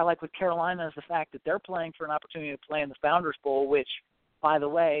that I like with Carolina is the fact that they're playing for an opportunity to play in the Founders Bowl, which, by the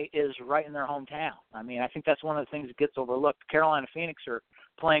way, is right in their hometown. I mean, I think that's one of the things that gets overlooked. Carolina Phoenix are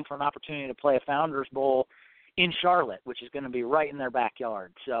playing for an opportunity to play a Founders Bowl in Charlotte, which is going to be right in their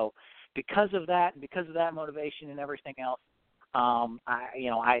backyard. So because of that motivation and everything else,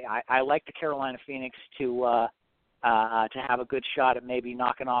 I like the Carolina Phoenix to have a good shot at maybe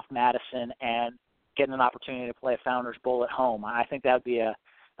knocking off Madison and getting an opportunity to play a Founders Bowl at home. I think that would be a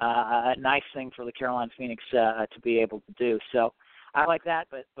nice thing for the Carolina Phoenix to be able to do. So I like that.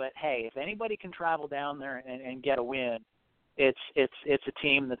 But hey, if anybody can travel down there and get a win, it's a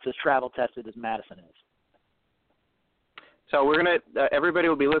team that's as travel tested as Madison is. So we're gonna. Everybody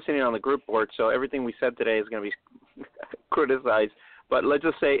will be listening on the group board. So everything we said today is going to be criticized. But let's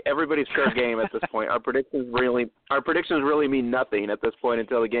just say everybody's fair game at this point. Our predictions really mean nothing at this point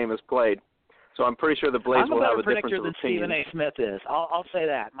until the game is played. So I'm pretty sure the Blaze will have a difference of opinion. I'm a better predictor than Stephen A. Smith is. I'll say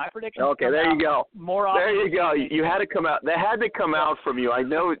that. My prediction. Okay, there you go. More often. There you go. You had to come out. That had to come out from you. I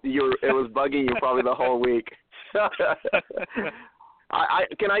know it was bugging you probably the whole week. Can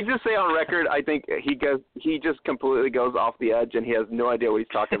I just say on record? I think he just completely goes off the edge and he has no idea what he's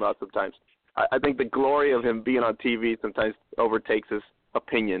talking about sometimes. I think the glory of him being on TV sometimes overtakes his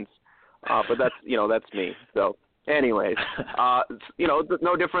opinions. But that's me. So. Anyways, it's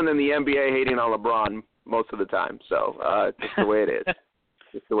no different than the NBA hating on LeBron most of the time. So it's just the way it is.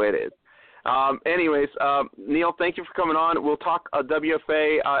 Just the way it is. Anyways, Neil, thank you for coming on. We'll talk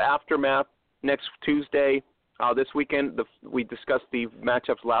WFA aftermath next Tuesday. This weekend, we discussed the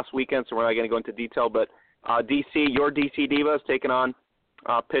matchups last weekend, so we're not going to go into detail. But your DC Divas taking on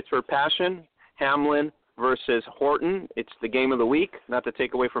Pittsburgh Passion, Hamlin versus Horton. It's the game of the week, not to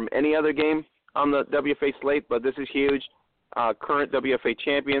take away from any other game on the WFA slate, but this is huge. Current WFA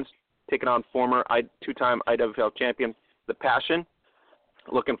champions taking on former two-time IWFL champion, the Passion.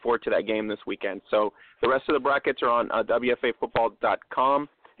 Looking forward to that game this weekend. So the rest of the brackets are on WFAfootball.com,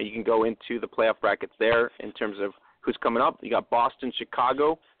 and you can go into the playoff brackets there in terms of who's coming up. You got Boston,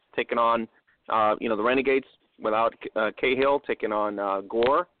 Chicago taking on, the Renegades without Cahill taking on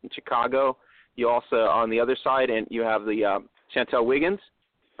Gore in Chicago. You also, on the other side, and you have the Chantel Wiggins,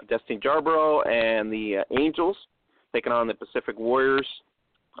 Destiny Jarborough, and the Angels taking on the Pacific Warriors.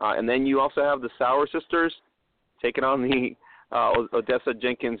 And then you also have the Sauer Sisters taking on the Odessa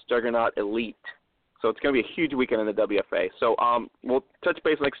Jenkins Juggernaut Elite. So it's going to be a huge weekend in the WFA. So we'll touch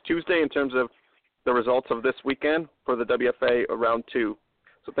base next Tuesday in terms of the results of this weekend for the WFA round 2.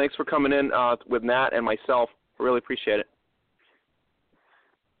 So thanks for coming in with Nat and myself. I really appreciate it.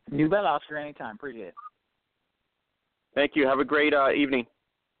 You bet, Oscar. Anytime. Appreciate it. Thank you. Have a great evening.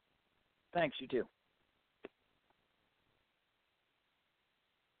 Thanks, you too.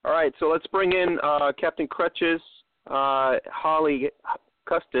 All right, so let's bring in Captain Crutches, Holly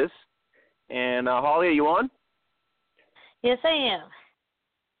Custis. And Holly, are you on? Yes, I am.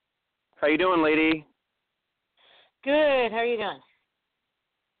 How you doing, lady? Good. How are you doing?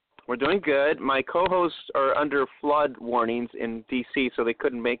 We're doing good. My co-hosts are under flood warnings in D.C., so they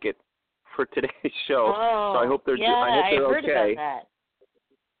couldn't make it for today's show. Oh, so I hope they're yeah, I heard okay. about that.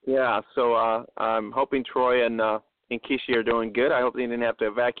 Yeah, so I'm hoping Troy and Kishi are doing good. I hope they didn't have to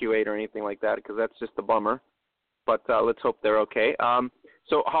evacuate or anything like that because that's just a bummer. But let's hope they're okay.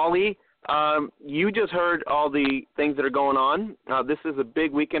 So, Holly, you just heard all the things that are going on. This is a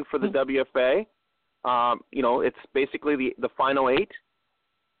big weekend for the WFA. It's basically the final 8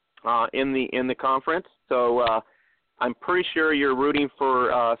 in the conference. So I'm pretty sure you're rooting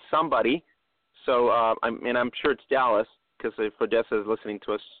for somebody. So I'm sure it's Dallas. Because if Odessa is listening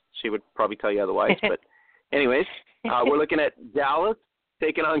to us, she would probably tell you otherwise. But anyways, we're looking at Dallas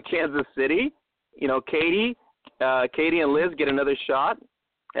taking on Kansas City. Katie and Liz get another shot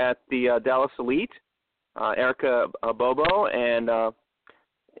at the Dallas Elite. Erica Bobo and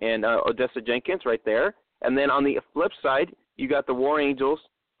Odessa Jenkins right there. And then on the flip side, you got the War Angels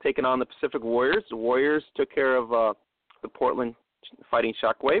taking on the Pacific Warriors. The Warriors took care of the Portland Fighting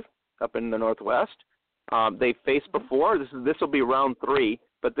Shockwave up in the Northwest. They faced before. This will be round 3,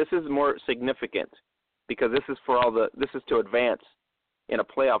 but this is more significant because this is to advance in a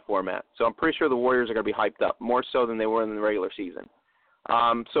playoff format. So I'm pretty sure the Warriors are going to be hyped up more so than they were in the regular season.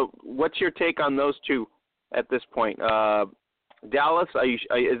 So what's your take on those two at this point? Dallas,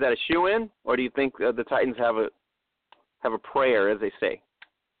 is that a shoo-in, or do you think the Titans have a prayer, as they say?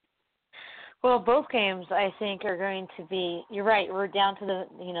 Well, both games, I think, are going to be. You're right. We're down to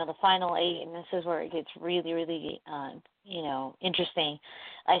the final 8, and this is where it gets really, really, interesting.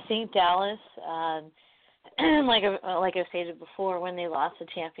 I think Dallas, like I've stated before, when they lost the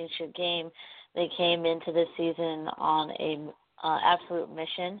championship game, they came into this season on a absolute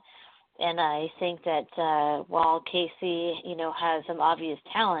mission, and I think that while KC, has some obvious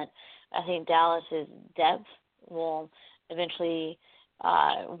talent, I think Dallas's depth will eventually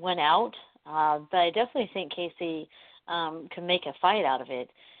went out. But I definitely think Casey can make a fight out of it.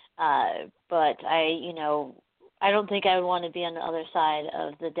 But I don't think I would want to be on the other side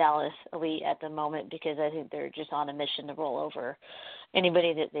of the Dallas Elite at the moment, because I think they're just on a mission to roll over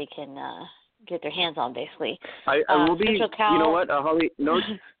anybody that they can get their hands on, basically. I will be. You know what, Holly? No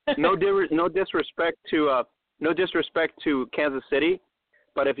disrespect to Kansas City,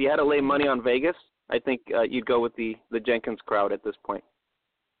 but if you had to lay money on Vegas, I think you'd go with the Jenkins crowd at this point.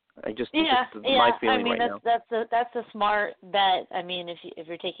 My feeling right now. That's a smart bet. I mean, if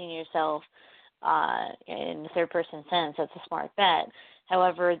you're taking yourself in the third person sense, that's a smart bet.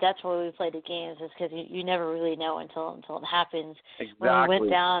 However, that's why we play the games, is because you never really know until it happens. Exactly. When we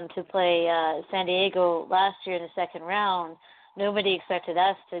went down to play San Diego last year in the second round, nobody expected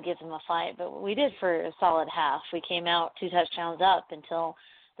us to give them a fight, but we did for a solid half. We came out 2 touchdowns up until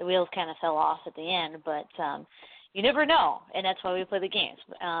the wheels kind of fell off at the end, but you never know, and that's why we play the games.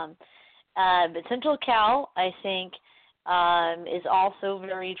 But Central Cal, I think, is also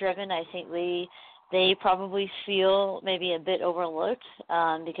very driven. I think they probably feel maybe a bit overlooked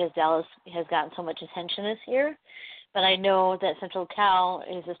because Dallas has gotten so much attention this year. But I know that Central Cal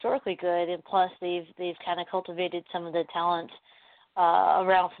is historically good, and plus they've kind of cultivated some of the talent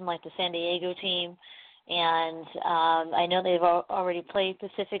around from like the San Diego team. And I know they've already played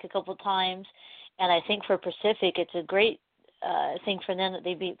Pacific a couple of times. And I think for Pacific, it's a great thing for them that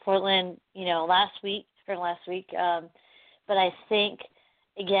they beat Portland, last week. But I think,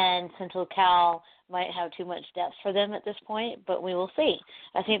 again, Central Cal might have too much depth for them at this point, but we will see.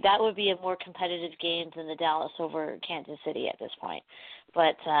 I think that would be a more competitive game than the Dallas over Kansas City at this point.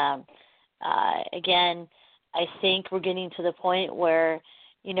 But, again, I think we're getting to the point where,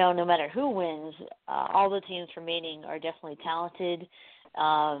 no matter who wins, all the teams remaining are definitely talented.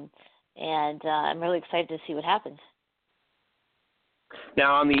 And I'm really excited to see what happens.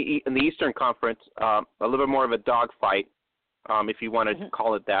 Now, in the Eastern Conference, a little bit more of a dogfight, if you want to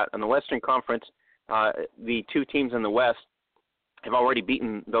call it that. In the Western Conference, the 2 teams in the West have already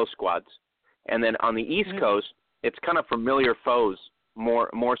beaten those squads. And then on the East Coast, it's kind of familiar foes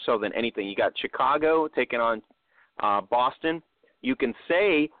more so than anything. You got Chicago taking on Boston. You can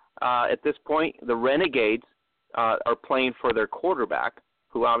say at this point the Renegades are playing for their quarterback,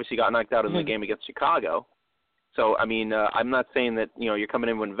 who obviously got knocked out in the game against Chicago. So, I mean, I'm not saying that, you're coming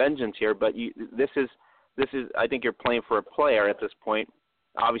in with vengeance here, but this is I think you're playing for a player at this point.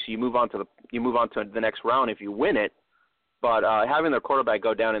 Obviously, you move on to the next round if you win it, but having their quarterback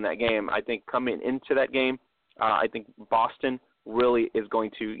go down in that game, I think coming into that game, I think Boston really is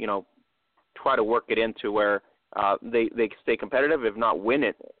going to, try to work it into where they stay competitive, if not win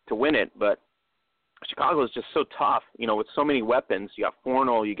it, but Chicago is just so tough, with so many weapons. You got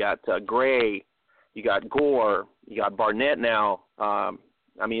Fornell, you got Gray, you got Gore, you got Barnett now.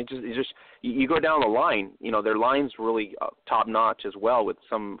 I mean, it's just you go down the line. Their line's really top notch as well, with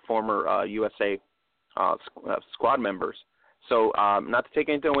some former USA squad members. So not to take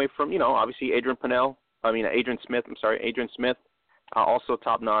anything away from obviously Adrian Smith, also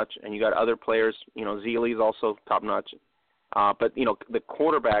top notch, and you got other players. Zeeley's also top notch. But the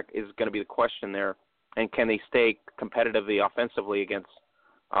quarterback is going to be the question there. And can they stay competitively offensively against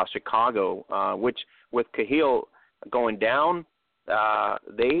Chicago, which with Cahill going down,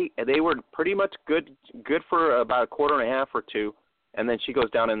 they were pretty much good for about a quarter and a half or two, and then she goes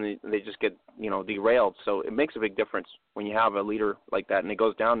down and they just get derailed. So it makes a big difference when you have a leader like that and it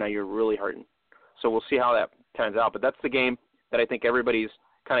goes down. Now you're really hurting. So we'll see how that turns out. But that's the game that I think everybody's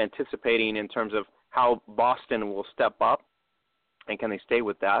kind of anticipating in terms of how Boston will step up and can they stay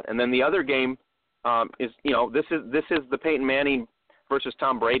with that. And then the other game. This is the Peyton Manning versus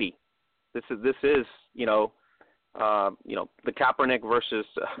Tom Brady. This is the Kaepernick versus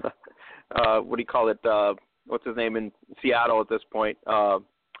what do you call it? What's his name in Seattle at this point?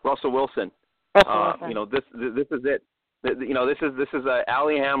 Russell Wilson. This is it. This is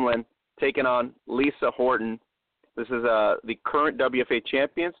Allie Hamlin taking on Lisa Horton. This is the current WFA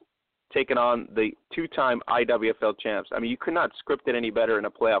champions taking on the 2-time IWFL champs. I mean, you could not script it any better in a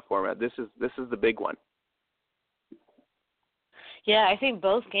playoff format. This is the big one. Yeah, I think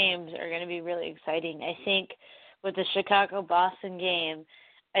both games are going to be really exciting. I think with the Chicago-Boston game,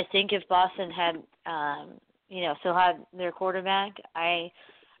 I think if Boston had, still had their quarterback, I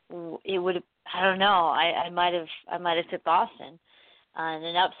don't know. I might have tipped Boston in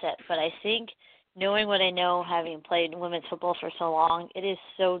an upset, but I think, knowing what I know, having played women's football for so long, it is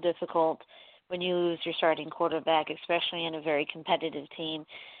so difficult when you lose your starting quarterback, especially in a very competitive team.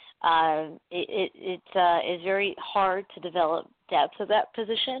 It's very hard to develop depth of that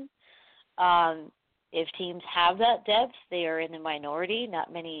position. if teams have that depth, they are in the minority.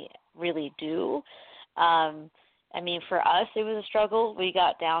 Not many really do. I mean, for us, it was a struggle. We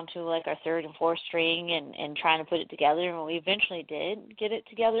got down to like our third and fourth string and trying to put it together, and we eventually did get it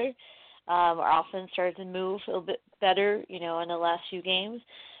together. Our offense started to move a little bit better, in the last few games.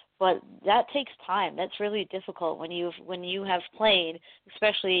 But that takes time. That's really difficult when you have played,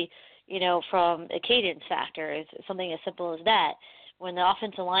 especially, from a cadence factor. It's something as simple as that. When the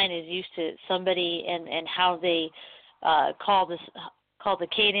offensive line is used to somebody and how they call the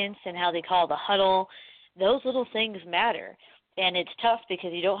cadence and how they call the huddle, those little things matter. And it's tough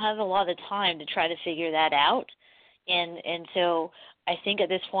because you don't have a lot of time to try to figure that out. And so I think at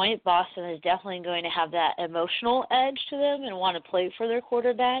this point, Boston is definitely going to have that emotional edge to them and want to play for their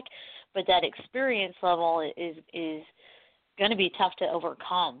quarterback. But that experience level is going to be tough to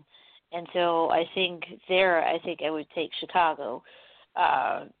overcome. And so I think I would take Chicago.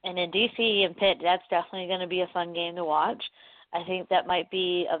 And in D.C. and Pitt, that's definitely going to be a fun game to watch. I think that might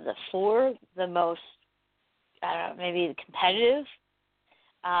be, of the four, the most maybe competitive.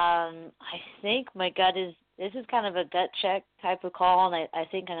 I think my gut is, this is kind of a gut check type of call, and I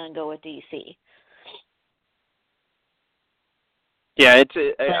think I'm going to go with D.C. Yeah,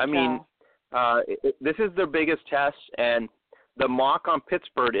 this is their biggest test, and the mock on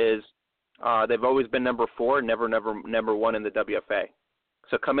Pittsburgh is they've always been number 4, never number 1 in the WFA.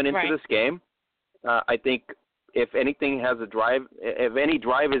 So coming into this game, I think if anything has a drive, if any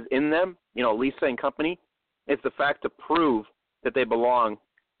drive is in them, Lisa and company, it's the fact to prove that they belong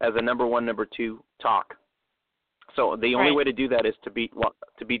as a number 1, number 2 talk. So the only way to do that is to beat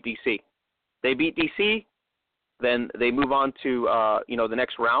DC. They beat DC, then they move on to the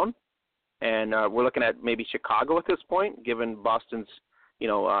next round, and we're looking at maybe Chicago at this point, given Boston's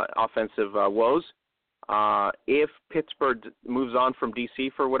offensive woes. If Pittsburgh moves on from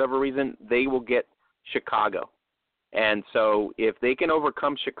DC for whatever reason, they will get Chicago. And so if they can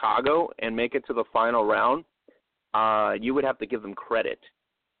overcome Chicago and make it to the final round, you would have to give them credit.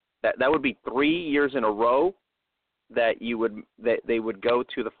 That would be 3 years in a row that they would go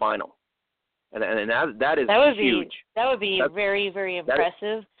to the final. And that is huge. That would be very, very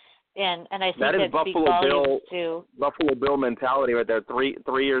impressive. And I think that is Buffalo Bill mentality right there.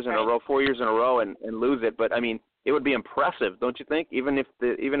 Three years in a row, 4 years in a row, and lose it. But I mean, it would be impressive, don't you think? Even if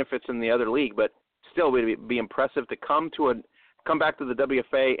it's in the other league, but still, it would be impressive to come back to the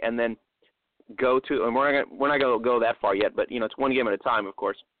WFA and then go to. And we're not going to go that far yet, but it's one game at a time, of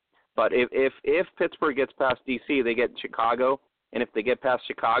course. But if Pittsburgh gets past DC, they get Chicago, and if they get past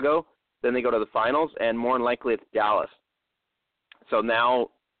Chicago, then they go to the finals, and more than likely it's Dallas. So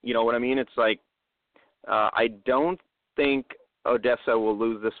now, you know what I mean? It's like I don't think Odessa will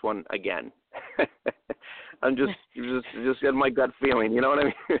lose this one again. I'm just getting my gut feeling. You know what I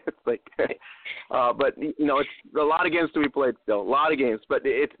mean? It's like, but it's a lot of games to be played still. A lot of games, but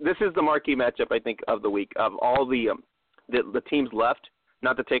this is the marquee matchup I think of the week of all the teams left.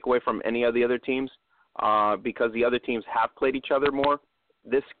 Not to take away from any of the other teams, because the other teams have played each other more.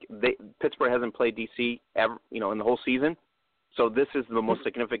 Pittsburgh hasn't played DC ever, in the whole season. So this is the most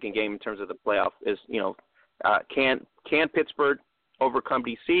significant game in terms of the playoff. Is can Pittsburgh overcome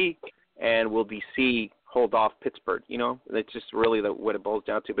DC, and will DC hold off Pittsburgh? It's just really what it boils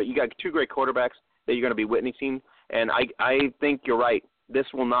down to. But you got two great quarterbacks that you're going to be witnessing, and I think you're right. This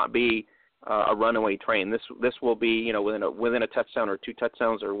will not be a runaway train. This will be within a touchdown or 2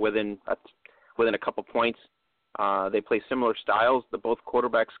 touchdowns or within a couple points. They play similar styles. Both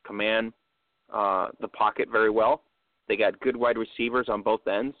quarterbacks command the pocket very well. They got good wide receivers on both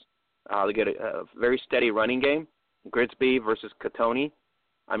ends. They get a very steady running game. Grigsby versus Catoni.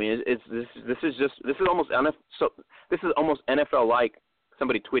 I mean, this is almost NFL like.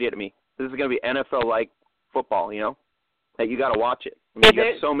 Somebody tweeted at me. This is going to be NFL like football. That you got to watch it. I mean,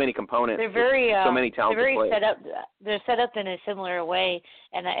 you got so many components. They're very so many talented players. They're set up in a similar way,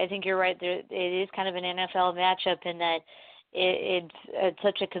 and I think you're right. It is kind of an NFL matchup in that it's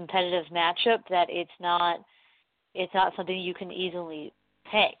such a competitive matchup that it's not something you can easily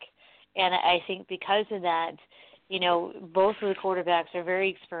pick. And I think because of that, both of the quarterbacks are very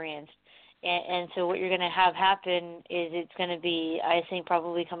experienced. And so what you're going to have happen is it's going to be, I think,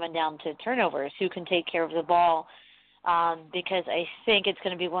 probably coming down to turnovers, who can take care of the ball. Because I think it's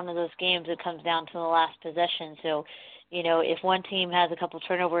going to be one of those games that comes down to the last possession. So, if one team has a couple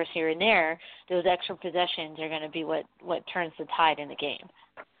turnovers here and there, those extra possessions are going to be what turns the tide in the game.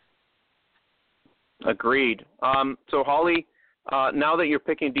 Agreed. So, Holly, now that you're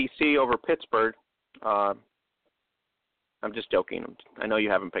picking DC over Pittsburgh, I'm just joking. I know you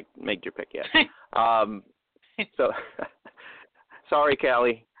haven't made your pick yet. So, sorry,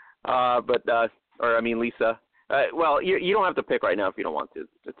 Callie, but Lisa. Well, you don't have to pick right now if you don't want to.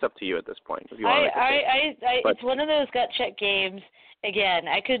 It's up to you at this point. If you want it's one of those gut check games. Again,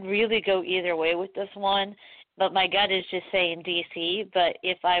 I could really go either way with this one, but my gut is just saying DC. But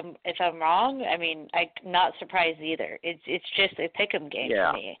if I'm wrong, I mean, I'm not surprised either. It's just a pick'em game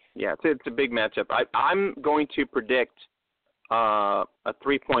for me. Yeah, it's a big matchup. I'm going to predict a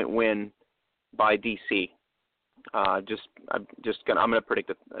 3-point win by DC. I'm going to predict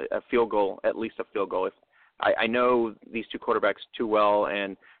a field goal, at least a field goal. I know these two quarterbacks too well,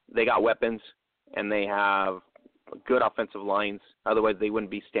 and they got weapons, and they have good offensive lines. Otherwise, they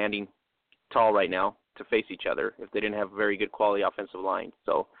wouldn't be standing tall right now to face each other if they didn't have very good quality offensive lines.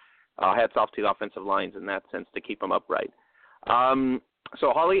 So hats off to the offensive lines in that sense to keep them upright.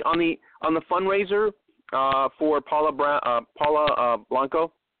 So, Holly, on the fundraiser for Paula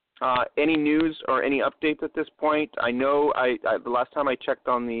Blanco, any news or any updates at this point? I know the last time I checked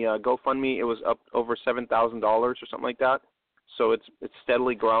on the GoFundMe, it was up over $7,000 or something like that. So it's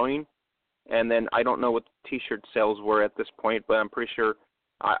steadily growing. And then I don't know what the T-shirt sales were at this point, but I'm pretty sure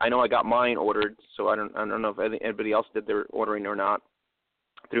I know I got mine ordered. So I don't know if anybody else did their ordering or not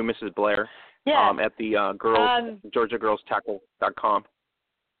through Mrs. Blair at the GeorgiaGirlsTackle.com.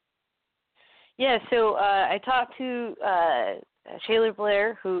 Yeah. So I talked to Shayla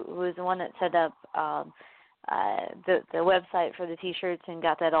Blair, who is the one that set up the website for the T-shirts and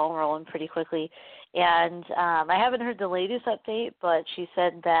got that all rolling pretty quickly. And I haven't heard the latest update, but she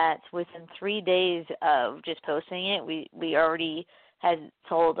said that within 3 days of just posting it, we already had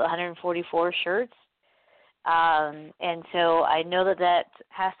sold 144 shirts. And so I know that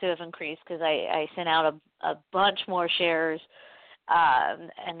has to have increased because I sent out a bunch more shares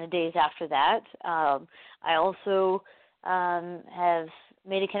and the days after that. I also have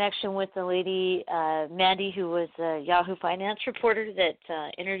made a connection with the lady, Mandy, who was a Yahoo Finance reporter that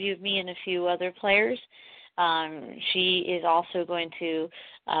interviewed me and a few other players. She is also going to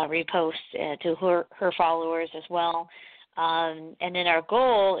repost to her followers as well. And then our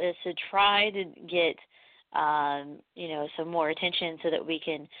goal is to try to get, some more attention so that we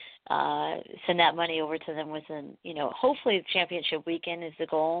can send that money over to them within, hopefully the championship weekend is the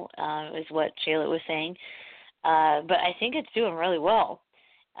goal, is what Shayla was saying. But I think it's doing really well,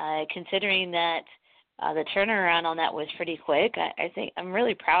 considering that the turnaround on that was pretty quick. I think I'm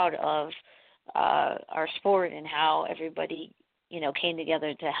really proud of our sport and how everybody, came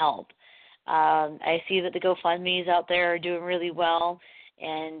together to help. I see that the GoFundMes out there are doing really well,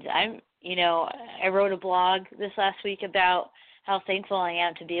 and I wrote a blog this last week about how thankful I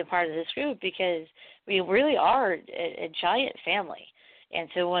am to be a part of this group because we really are a giant family. And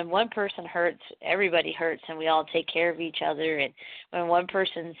so when one person hurts, everybody hurts, and we all take care of each other. And when one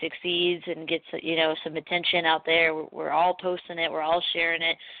person succeeds and gets, some attention out there, we're all posting it, we're all sharing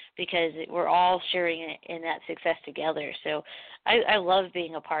it because we're all sharing it in that success together. So I love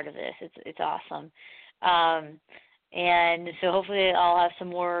being a part of this. It's awesome. And so hopefully I'll have some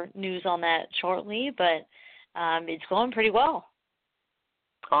more news on that shortly, but it's going pretty well.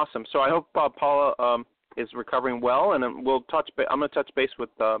 Awesome. So I hope Paula is recovering well, and I'm going to touch base with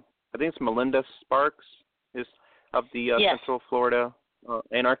I think it's Melinda Sparks is of the Central Florida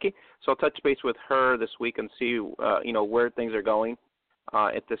Anarchy. So I'll touch base with her this week and see where things are going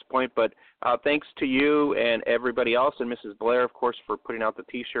at this point. But thanks to you and everybody else, and Mrs. Blair, of course, for putting out the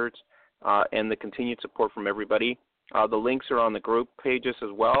T-shirts and the continued support from everybody. The links are on the group pages as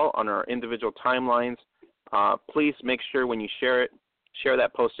well on our individual timelines. Please make sure when you share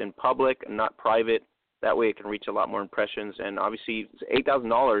that post in public and not private. That way it can reach a lot more impressions. And obviously, it's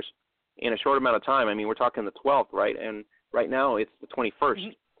 $8,000 in a short amount of time. I mean, we're talking the 12th, right? And right now it's the 21st. Mm-hmm.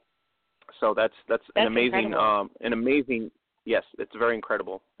 So that's an amazing. Yes, it's very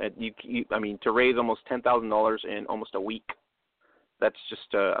incredible. And to raise almost $10,000 in almost a week, that's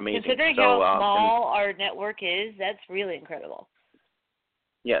just amazing. Considering how small our network is, that's really incredible.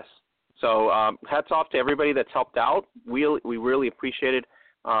 Yes. So hats off to everybody that's helped out. We really appreciate it.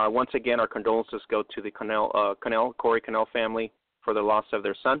 Once again, our condolences go to the Corey Cannell family for the loss of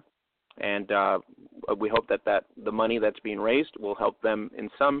their son. And we hope that the money that's being raised will help them in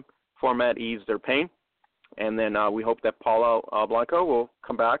some format ease their pain. And then we hope that Paula Blanco will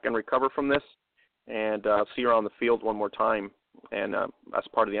come back and recover from this and see her on the field one more time and as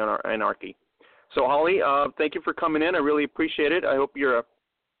part of the Anarchy. So, Holly, thank you for coming in. I really appreciate it. I hope your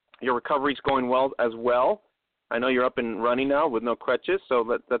recovery's going well as well. I know you're up and running now with no crutches,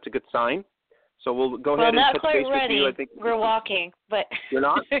 so that's a good sign. So we'll go ahead and touch base with you. I think we're walking, but you're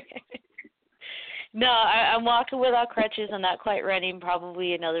not. No, I'm walking without crutches. I'm not quite running,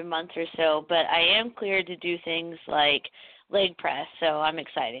 probably another month or so. But I am cleared to do things like leg press, so I'm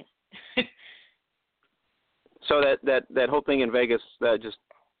excited. So that whole thing in Vegas, just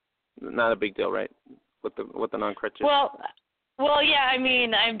not a big deal, right? With the non-crutches. Well, yeah. I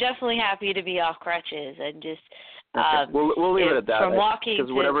mean, I'm definitely happy to be off crutches. And just okay. We'll leave it at that. From walking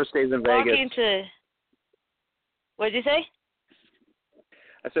because whatever stays in Vegas. What did you say?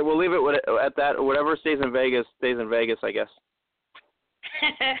 I said we'll leave it at that. Whatever stays in Vegas, I guess.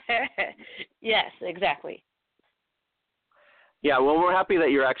 Yes, exactly. Yeah, well, we're happy that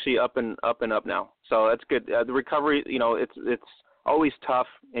you're actually up and up now. So that's good. The recovery, it's always tough,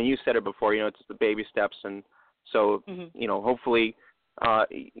 and you said it before. It's the baby steps, and so hopefully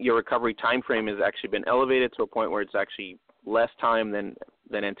your recovery time frame has actually been elevated to a point where it's actually less time than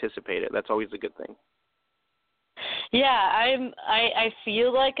anticipated. That's always a good thing. Yeah, I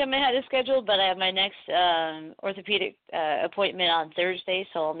feel like I'm ahead of schedule, but I have my next orthopedic appointment on Thursday,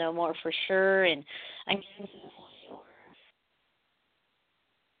 so I'll know more for sure. And I'm getting to the point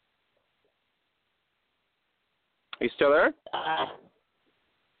Are you still there?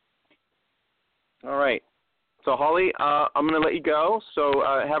 All right. So, Holly, I'm going to let you go. So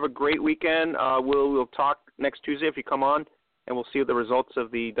have a great weekend. We'll talk next Tuesday if you come on, and we'll see the results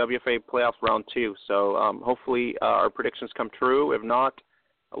of the WFA playoffs round 2. So hopefully our predictions come true. If not,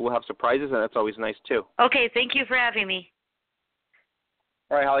 we'll have surprises, and that's always nice too. Okay, thank you for having me.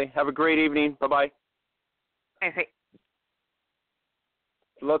 All right, Holly. Have a great evening. Bye-bye. Okay.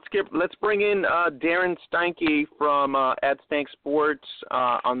 Let's bring in Darren Steinke from AdStank Sports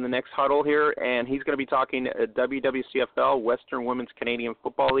on the next huddle here, and he's going to be talking WWCFL, Western Women's Canadian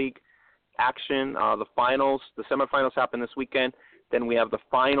Football League action. The semifinals happen this weekend. Then we have the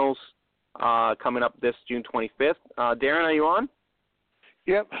finals coming up this June 25th. Darren, are you on?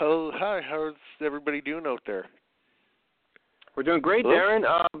 Yep. Hi. How's everybody doing out there? We're doing great, Hello?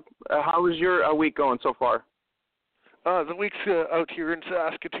 Darren. How is your week going so far? The week's out here in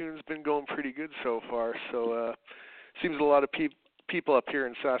Saskatoon's been going pretty good so far. So seems a lot of people up here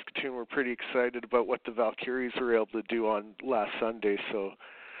in Saskatoon were pretty excited about what the Valkyries were able to do on last Sunday. So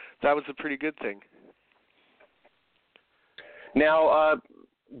that was a pretty good thing. Now,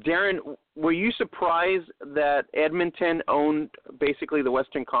 Darren, were you surprised that Edmonton owned basically the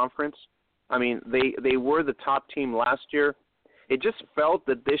Western Conference? I mean, they were the top team last year. It just felt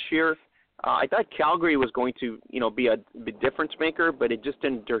that this year, I thought Calgary was going to, be a difference maker, but it just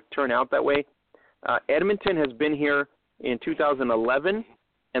didn't turn out that way. Edmonton has been here in 2011,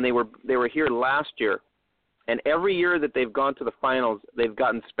 and they were here last year. And every year that they've gone to the finals, they've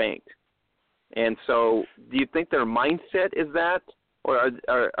gotten spanked. And so do you think their mindset is that, or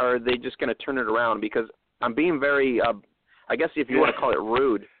are they just going to turn it around? Because I'm being very, I guess if you want to call it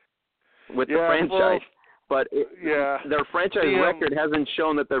rude, with the franchise. But their franchise record hasn't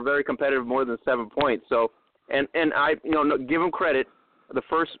shown that they're very competitive more than 7 points. So, and I, give them credit. The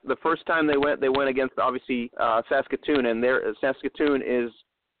first time they went against obviously Saskatoon, and Saskatoon is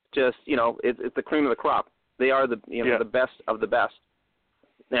just it's the cream of the crop. They are the the best of the best.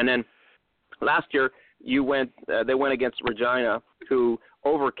 And then last year they went against Regina, who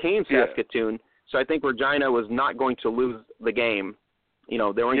overcame Saskatoon. So I think Regina was not going to lose the game. They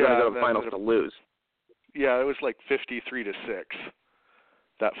weren't going to go to the finals to lose. Yeah, it was like 53-6.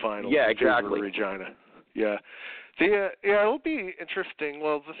 That final. Yeah, exactly. Regina. Yeah. It'll be interesting.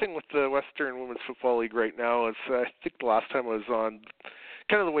 Well, the thing with the Western Women's Football League right now is, I think the last time I was on,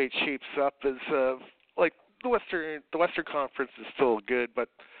 kind of the way it shapes up is like the Western Conference is still good, but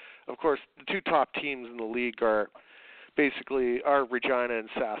of course the two top teams in the league are Regina and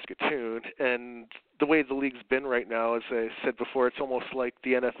Saskatoon, and the way the league's been right now, as I said before, it's almost like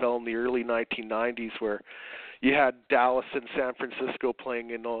the NFL in the early 1990s, where you had Dallas and San Francisco playing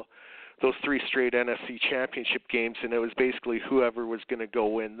in those 3 straight NFC championship games, and it was basically whoever was going to go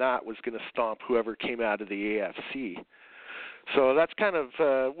win that was going to stomp whoever came out of the AFC. So that's kind of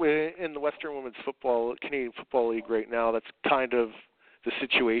in the Western Women's Canadian Football League right now, that's kind of the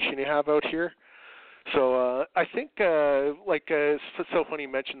situation you have out here. So I think, it's so funny you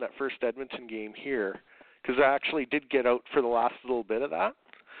mentioned that first Edmonton game here, because I actually did get out for the last little bit of that,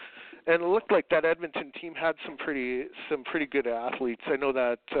 and it looked like that Edmonton team had some pretty good athletes. I know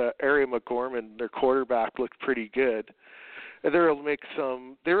that Ari McGorman, their quarterback, looked pretty good, and they were able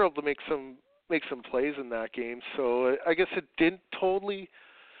to make some plays in that game. So I guess it didn't totally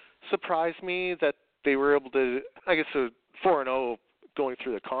surprise me that they were able to. I guess 4-0 going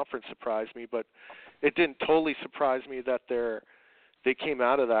through the conference surprised me, but it didn't totally surprise me that they came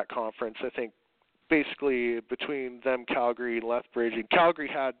out of that conference. I think basically between them, Calgary, and Lethbridge, and Calgary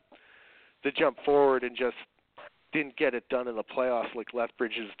had the jump forward and just didn't get it done in the playoffs. Like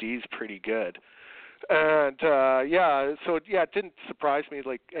Lethbridge's D is pretty good, And it didn't surprise me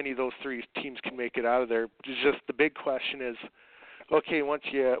like any of those three teams can make it out of there. It's just the big question is, okay, once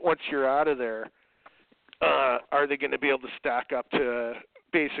you're out of there, are they going to be able to stack up to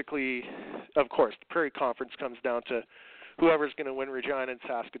basically? Of course, the Prairie Conference comes down to whoever's going to win Regina and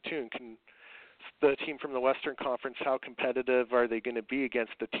Saskatoon. Can the team from the Western Conference, how competitive are they going to be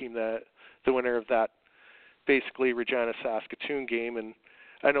against the team the winner of that basically Regina Saskatoon game? And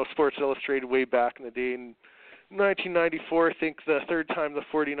I know Sports Illustrated way back in the day in 1994, I think the third time the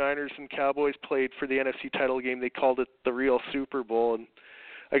 49ers and Cowboys played for the NFC title game, they called it the real Super Bowl. And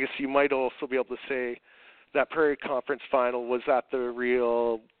I guess you might also be able to say that Prairie Conference final was at the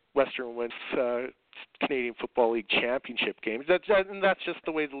real Western West Canadian Football League championship game. And that's just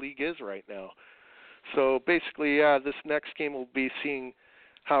the way the league is right now. So basically, this next game will be seeing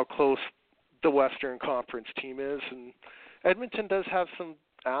how close the Western Conference team is. And Edmonton does have some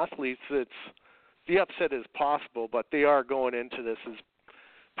athletes. The upset is possible, but they are going into this as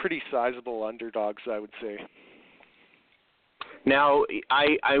pretty sizable underdogs, I would say. Now,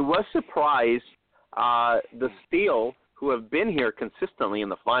 I was surprised the Steel, who have been here consistently in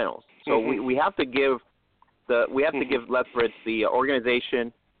the finals. So we have to give to give Lethbridge, the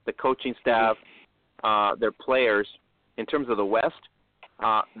organization, the coaching staff, their players, in terms of the West.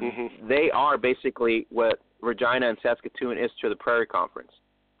 They are basically what Regina and Saskatoon is to the Prairie Conference.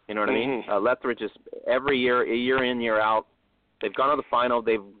 You know what I mean? Lethbridge is every year in, year out. They've gone to the final.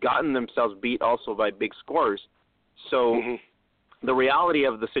 They've gotten themselves beat also by big scores. So the reality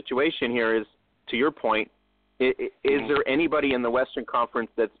of the situation here is, to your point, is there anybody in the Western Conference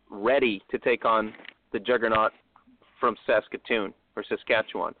that's ready to take on the juggernaut from Saskatoon or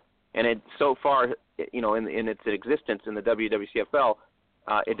Saskatchewan? And it so far, in its existence in the WWCFL,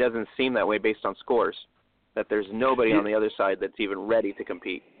 it doesn't seem that way based on scores, that there's nobody on the other side that's even ready to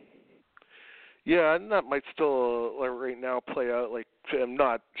compete. Yeah, and that might still right now play out. Like, I'm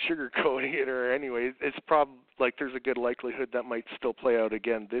not sugarcoating it or anyway. It's probably like there's a good likelihood that might still play out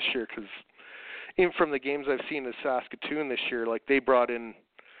again this year, because even from the games I've seen in Saskatoon this year, like they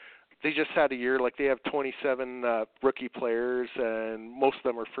just had a year, like they have 27 rookie players, and most of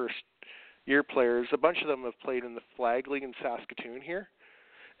them are first-year players. A bunch of them have played in the Flag League in Saskatoon here.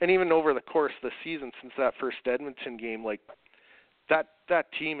 And even over the course of the season, since that first Edmonton game, like that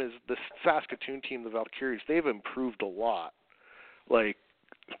team is the Saskatoon team, the Valkyries. They've improved a lot, like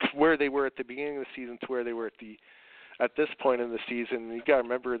where they were at the beginning of the season to where they were at this point in the season. You got to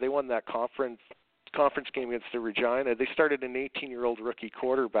remember they won that conference game against the Regina. They started an 18-year-old rookie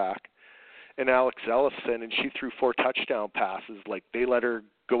quarterback, and Alex Ellison, and she threw 4 touchdown passes. Like they let her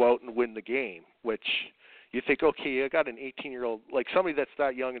go out and win the game, which you think, okay, I got an 18-year-old, like somebody that's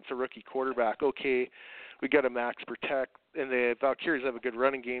that young, it's a rookie quarterback. Okay, we got to max protect, and the Valkyries have a good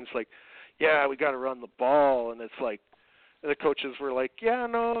running game. It's like, yeah, we got to run the ball, and it's like, and the coaches were like, yeah,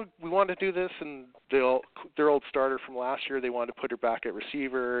 no, we want to do this, and their old starter from last year, they wanted to put her back at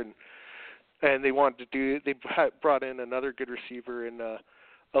receiver, and they brought in another good receiver in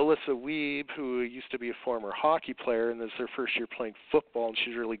Alyssa Weeb, who used to be a former hockey player, and this is her first year playing football, and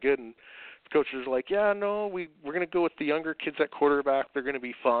she's really good. And the coaches are like, yeah, no, we're going to go with the younger kids at quarterback. They're going to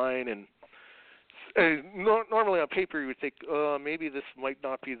be fine. And normally on paper you would think, maybe this might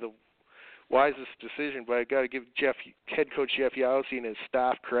not be the wisest decision, but I got to give head coach Jeff Yowsey and his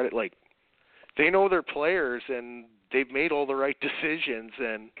staff credit. Like, they know their players, and they've made all the right decisions,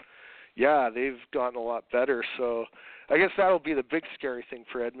 and yeah, they've gotten a lot better. So I guess that'll be the big scary thing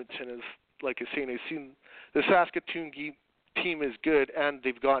for Edmonton is, like I say, they've seen the Saskatoon team is good, and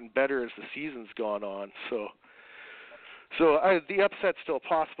they've gotten better as the season's gone on. So the upset's still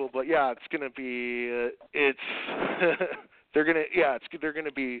possible, but yeah, it's going to be they're going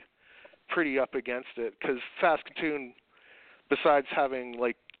to be pretty up against it, because Saskatoon, besides having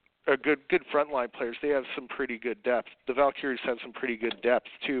like a good frontline players, they have some pretty good depth. The Valkyries have some pretty good depth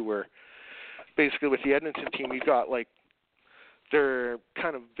too, where basically with the Edmonton team, you've got like their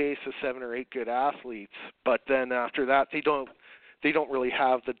kind of base of 7 or 8 good athletes, but then after that they don't really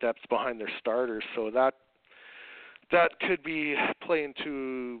have the depth behind their starters. So that could play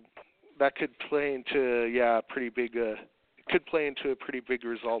into a pretty big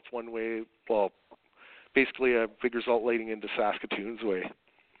result one way. Well, basically a big result leading into Saskatoon's way.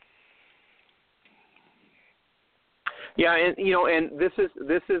 Yeah, and this is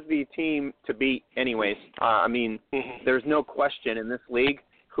the team to beat, anyways. I mean, there's no question in this league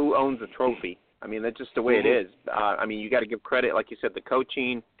who owns the trophy. I mean, that's just the way it is. I mean, you got to give credit, like you said, the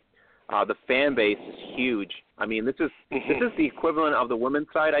coaching, the fan base is huge. I mean, this is the equivalent of the women's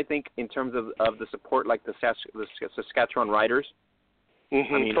side, I think, in terms of the support, like the Saskatchewan Riders.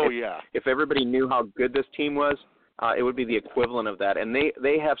 Mm-hmm. I mean, if everybody knew how good this team was, it would be the equivalent of that. And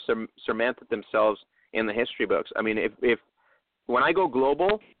they have cemented themselves in the history books. I mean, if when I go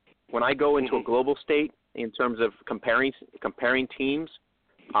global, when I go into a global state in terms of comparing teams,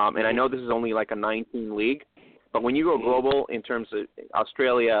 and I know this is only like a 9-team league, but when you go global in terms of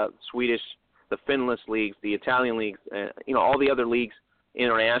Australia, Swedish, the Finnish leagues, the Italian leagues, all the other leagues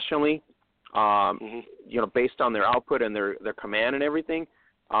internationally, based on their output and their command and everything,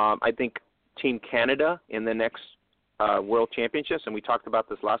 I think Team Canada in the next World Championships, and we talked about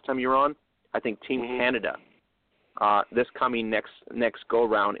this last time you were on, I think Team Canada this coming next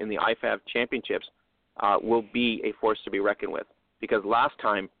go-round in the IFAB Championships will be a force to be reckoned with. Because last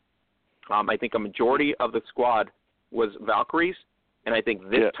time, I think a majority of the squad was Valkyries, and I think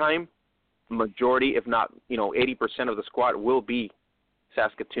this time, majority, if not 80% of the squad will be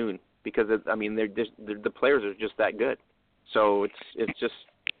Saskatoon, because the players are just that good. So it's just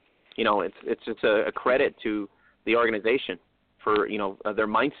it's just a credit to the organization for their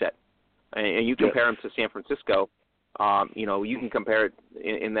mindset, and you compare them to San Francisco. You can compare it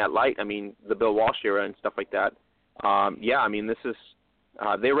in that light. I mean, the Bill Walsh era and stuff like that. This is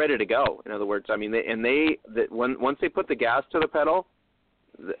they're ready to go. In other words, I mean, once they put the gas to the pedal,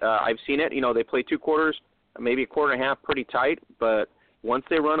 I've seen it. They play 2 quarters, maybe a quarter and a half, pretty tight. But once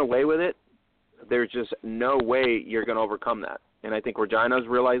they run away with it, there's just no way you're going to overcome that. And I think Regina's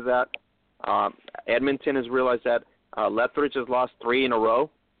realized that. Edmonton has realized that. Lethbridge has lost 3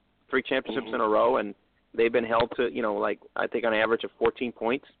 championships in a row, and they've been held to I think on average of 14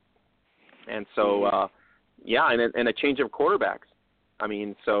 points. And so and a change of quarterbacks. I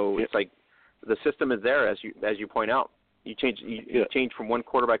mean, so it's like the system is there, as you point out. You change from one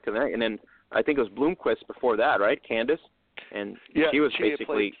quarterback to the next, and then I think it was Bloomquist before that, right? Candace, and she was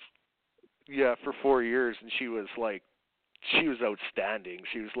basically for 4 years, and she was outstanding.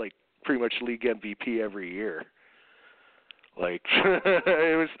 She was like pretty much league MVP every year. Like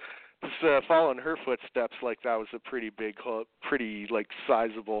it was following her footsteps. Like that was a pretty big, pretty like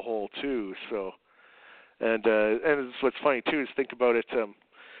sizable hole too. So. And it's, what's funny too is think about it.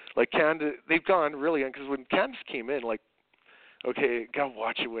 Like Candace, they've gone really, because when Candace came in, like, okay, gotta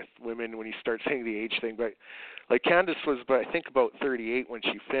watch it with women when you start saying the age thing. But like Candace was, I think about 38 when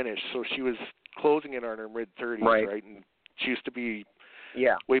she finished, so she was closing in on her mid-30s, right? And she used to be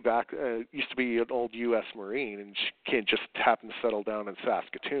way back. Used to be an old U.S. Marine, and she just happened to settle down in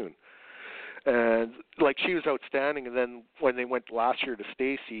Saskatoon. And like she was outstanding. And then when they went last year to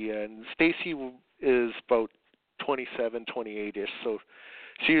Stacy, and Stacy is about 27, 28-ish, so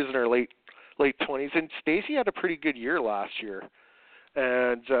she was in her late 20s. And Stacy had a pretty good year last year.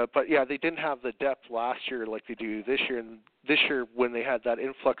 And but they didn't have the depth last year like they do this year. And this year, when they had that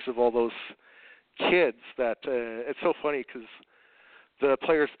influx of all those kids, that it's so funny because the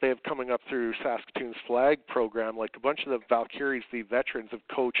players they have coming up through Saskatoon's flag program, like a bunch of the Valkyries, the veterans, have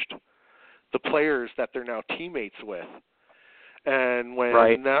coached the players that they're now teammates with. And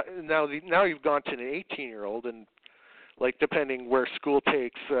when now you've gone to an 18-year-old, and like depending where school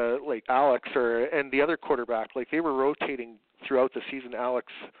takes, like Alex and the other quarterback, like they were rotating throughout the season, Alex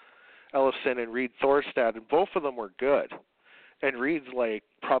Ellison and Reed Thorstad, and both of them were good. And Reed's like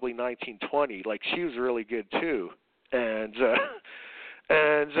probably 19, 20, like she was really good too. And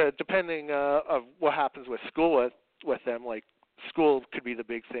depending of what happens with school with them, like school could be the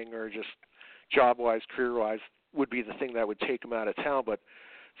big thing, or just job-wise, career-wise, would be the thing that would take them out of town. But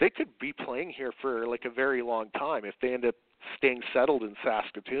they could be playing here for like a very long time if they end up staying settled in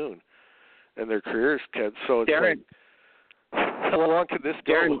Saskatoon and their careers could. So it's Darren, like, how long could this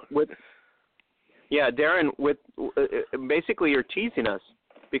go? Darren, basically you're teasing us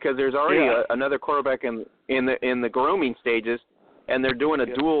because there's already another quarterback in the grooming stages, and they're doing a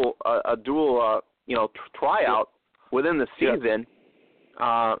dual tryout within the season.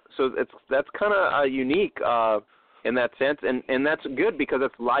 So that's kind of unique in that sense, and that's good because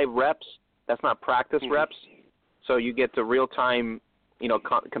it's live reps. That's not practice reps, so you get the real time,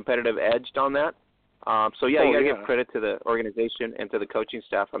 competitive edge on that. You got to give credit to the organization and to the coaching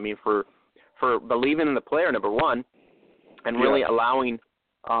staff. I mean, for believing in the player, number one, and really allowing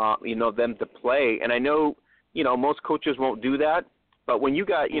them to play. And I know most coaches won't do that, but when you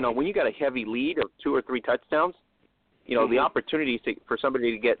got when you got a heavy lead of 2 or 3 touchdowns. The opportunities for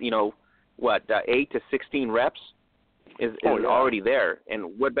somebody to get, 8 to 16 reps is already there.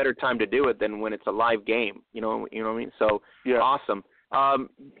 And what better time to do it than when it's a live game? You know what I mean? So awesome.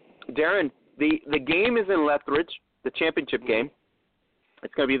 Darren, the game is in Lethbridge, the championship game.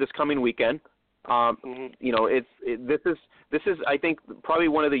 It's going to be this coming weekend. This is I think probably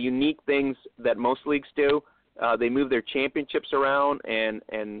one of the unique things that most leagues do. they move their championships around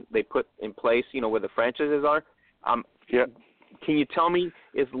and they put in place, where the franchises are. Can you tell me,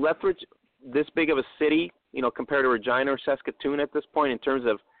 is Lethbridge this big of a city, compared to Regina or Saskatoon at this point in terms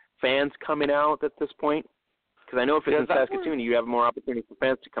of fans coming out at this point? Because I know if it's in Saskatoon, you have more opportunity for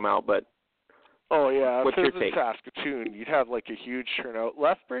fans to come out, but what's your take? If it was in Saskatoon, you'd have like a huge turnout.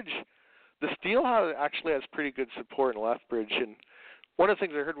 Lethbridge, the Steel actually has pretty good support in Lethbridge, and one of the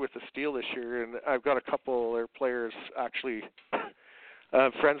things I heard with the Steel this year, and I've got a couple of their players actually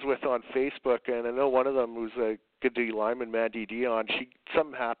friends with on Facebook, and I know one of them was a good D lineman, Mandy Dion.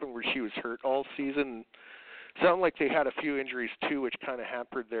 Something happened where she was hurt all season. Sounded like they had a few injuries too, which kind of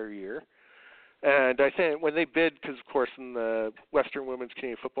hampered their year. And I think when they bid, because of course in the Western Women's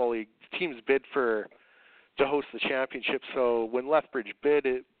Canadian Football League, teams bid to host the championship. So when Lethbridge bid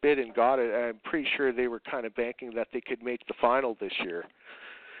and got it, I'm pretty sure they were kind of banking that they could make the final this year.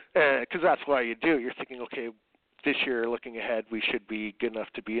 Because that's why you do. You're thinking, okay, this year, looking ahead, we should be good enough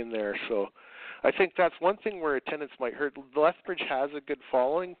to be in there. So I think that's one thing where attendance might hurt. Lethbridge has a good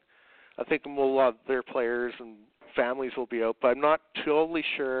following. I think a lot of their players and families will be out, but I'm not totally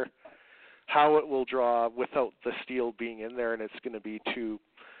sure how it will draw without the Steel being in there, and it's going to be two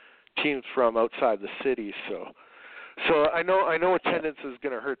teams from outside the city. So I know attendance is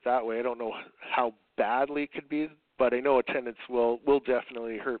going to hurt that way. I don't know how badly it could be, but I know attendance will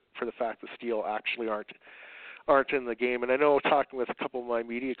definitely hurt for the fact the Steel actually aren't in the game. And I know talking with a couple of my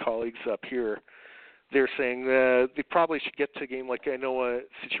media colleagues up here, they're saying they probably should get to a game like I know a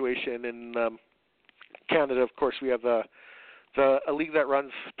situation in Canada. Of course, we have a league that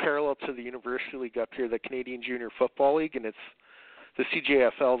runs parallel to the University League up here, the Canadian Junior Football League, and it's the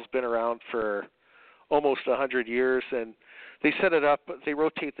CJFL's been around for almost 100 years, and they set it up. They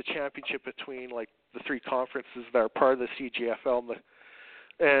rotate the championship between like the three conferences that are part of the CJFL,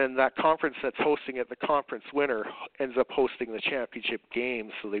 and that conference that's hosting it, the conference winner ends up hosting the championship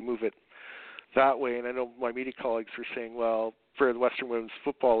game. So they move it that way. And I know my media colleagues were saying, well, for the Western Women's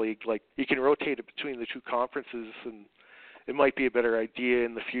Football League, like you can rotate it between the two conferences, and it might be a better idea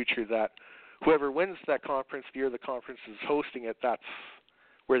in the future that whoever wins that conference, the year the conference is hosting it, that's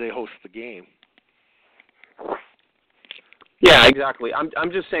where they host the game. Yeah, exactly.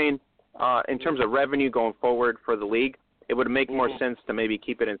 I'm just saying, in terms of revenue going forward for the league, it would make more sense to maybe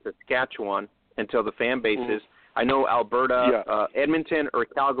keep it in Saskatchewan until the fan bases. I know Alberta, Edmonton, or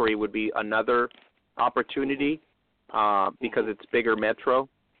Calgary would be another opportunity because it's bigger metro.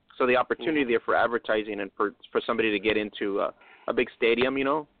 So the opportunity there for advertising and for somebody to get into a big stadium,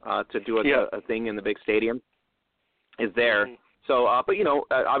 to do a thing in the big stadium is there. So, but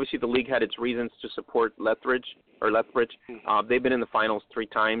obviously the league had its reasons to support Lethbridge. They've been in the finals 3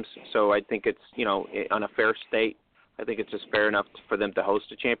 times, so I think it's on a fair state. I think it's just fair enough for them to host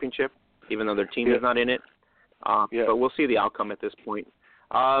a championship, even though their team is not in it. But we'll see the outcome at this point.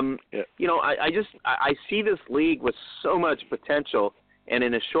 I see this league with so much potential, and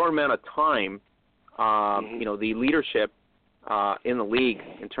in a short amount of time, the leadership in the league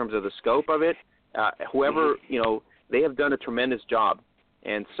in terms of the scope of it, whoever they have done a tremendous job,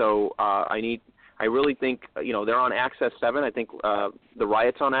 and so I really think they're on Access 7. I think the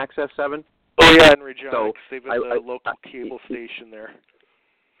Riot's on Access 7. Oh yeah, in Regina, so they've got the local cable station there.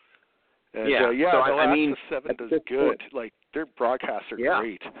 And, so Access 7 does good. Like their broadcasts are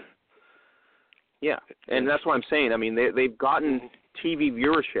great. Yeah, and that's what I'm saying. I mean, they've gotten TV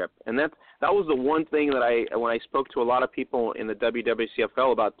viewership, and that was the one thing that when I spoke to a lot of people in the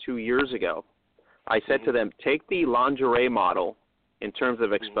WWCFL about 2 years ago, I said to them, take the lingerie model in terms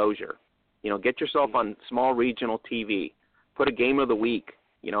of exposure. Get yourself on small regional TV, put a game of the week,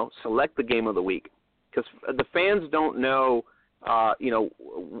 select the game of the week, because the fans don't know,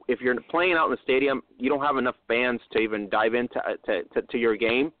 if you're playing out in the stadium, you don't have enough fans to even dive into to your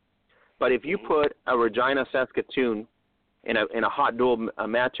game. But if you put a Regina Saskatoon in a hot duel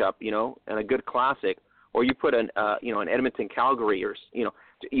matchup, and a good classic, or you put an Edmonton Calgary, or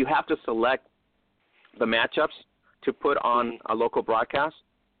you have to select the matchups to put on a local broadcast,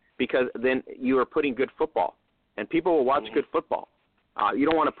 because then you are putting good football, and people will watch good football. You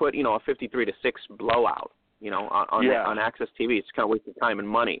don't want to put a 53-6 blowout, on Access TV. It's kind of wasting time and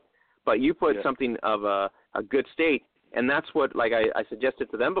money. But you put something of a good state, and that's what, like I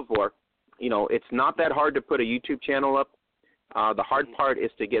suggested to them before. It's not that hard to put a YouTube channel up. The hard part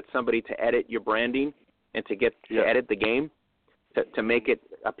is to get somebody to edit your branding and to edit the game to make it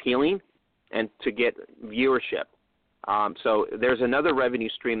appealing and to get viewership. So there's another revenue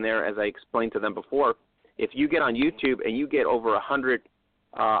stream there, as I explained to them before. If you get on YouTube and you get over 100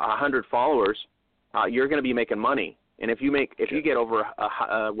 followers, you're going to be making money. And if you get over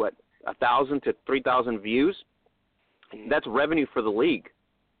 1,000 to 3,000 views, that's revenue for the league.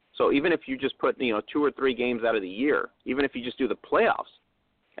 So even if you just put 2 or 3 games out of the year, even if you just do the playoffs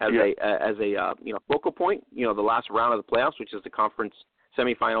as a focal point, the last round of the playoffs, which is the conference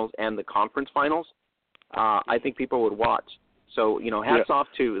semifinals and the conference finals, I think people would watch. So hats off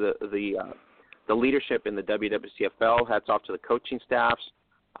to the leadership in the WWCFL. Hats off to the coaching staffs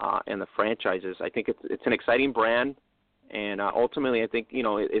and the franchises. I think it's an exciting brand, and ultimately I think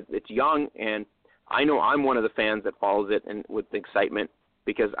it's young, and I know I'm one of the fans that follows it and with excitement,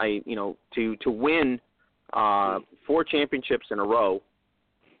 because to win 4 championships in a row,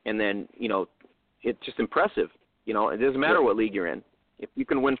 and then it's just impressive. It doesn't matter what league you're in. If you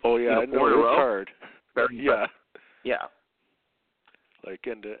can win 4 in a row, hard. Yeah. Like,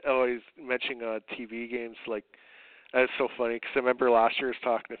 and always mentioning TV games, like, that's so funny, because I remember last year I was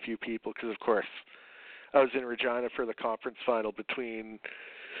talking to a few people, because of course I was in Regina for the conference final between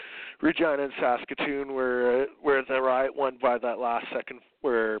Regina and Saskatoon, where the Riot won by that last second,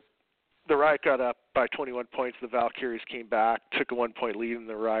 where the Riot got up by 21 points, the Valkyries came back, took a 1-point lead, and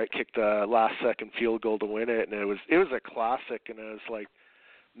the Riot kicked a last-second field goal to win it, and it was a classic, and I was like,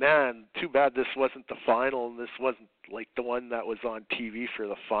 man, too bad this wasn't the final, and this wasn't like the one that was on TV for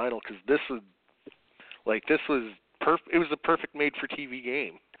the final, because this was it was a perfect made-for-TV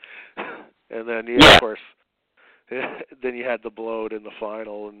game, and then of course, then you had the blowout in the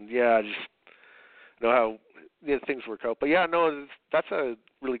final, and just know how things work out. But that's a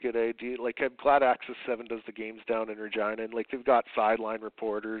really good idea. Like, I'm glad Access 7 does the games down in Regina, and like they've got sideline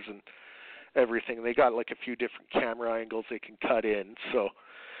reporters and everything. They got like a few different camera angles they can cut in. So,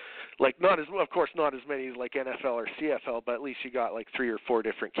 like, not as many as like NFL or CFL, but at least you got like 3 or 4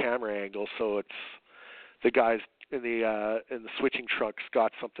 different camera angles. So it's the guys in the switching trucks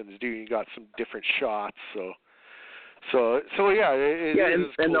got something to do. You got some different shots. So it is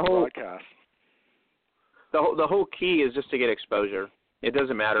cool and the whole broadcast. The whole key is just to get exposure. It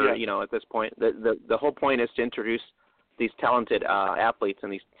doesn't matter, at this point. The whole point is to introduce these talented athletes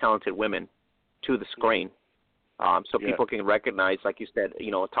and these talented women to the screen, so people can recognize, like you said,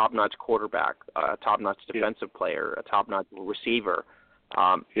 a top-notch quarterback, a top-notch defensive player, a top-notch receiver,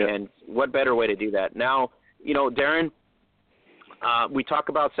 and what better way to do that? Now, Darren, we talk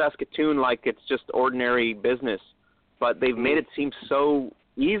about Saskatoon like it's just ordinary business, but they've made it seem so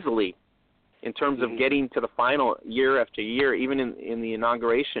easily in terms of getting to the final year after year, even in the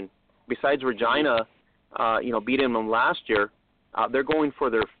inauguration. Besides Regina, beating them last year, they're going for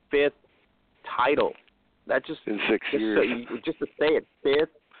their 5th title. That's just in 6 years. Just to say it, 5th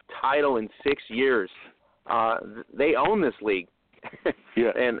title in 6 years. They own this league.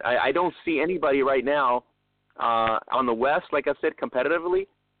 And I don't see anybody right now on the West, like I said, competitively.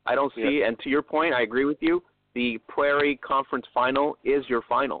 I don't see, and to your point, I agree with you, the Prairie Conference Final is your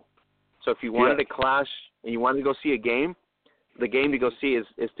final. So if you wanted to clash and you wanted to go see a game, the game to go see is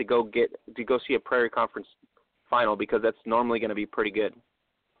to go see a Prairie Conference Final, because that's normally going to be pretty good.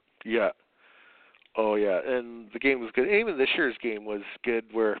 Yeah. Oh yeah, and the game was good. Even this year's game was good,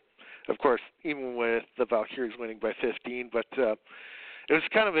 where, of course, even with the Valkyries winning by 15, but it was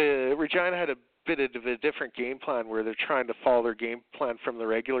kind of Regina had a bit of a different game plan, where they're trying to follow their game plan from the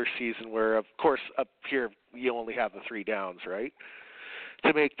regular season, where of course up here you only have the 3 downs, right?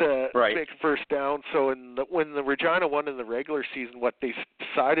 To make make first down. So when the Regina won in the regular season, what they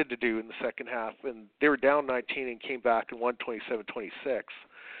decided to do in the second half, and they were down 19 and came back and won 27-26,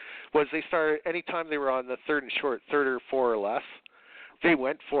 was they started, anytime they were on the 3rd and short, 3rd or 4 or less, they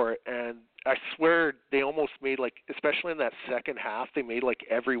went for it. And I swear they almost made, like, especially in that second half, they made like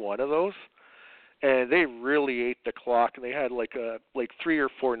every one of those. And they really ate the clock, and they had like 3 or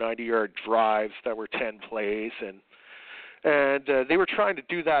 4 90-yard drives that were 10 plays, and they were trying to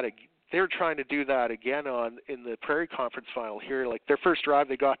do that. They were trying to do that again in the Prairie Conference Final here. Like, their first drive,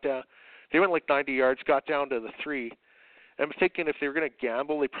 they went like 90 yards, got down to the 3. I'm thinking if they were going to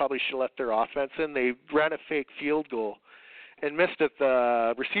gamble, they probably should have let their offense in. They ran a fake field goal and missed it.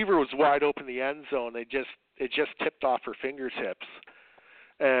 The receiver was wide open in the end zone. It just tipped off her fingertips.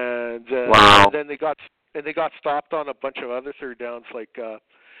 And then they got stopped on a bunch of other 3rd downs. Like,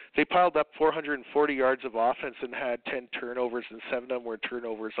 they piled up 440 yards of offense and had 10 turnovers, and 7 of them were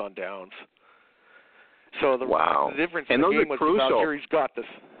turnovers on downs. So the difference in the game was the Valkyries got this.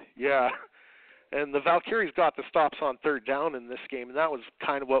 Yeah. And the Valkyries got the stops on 3rd down in this game, and that was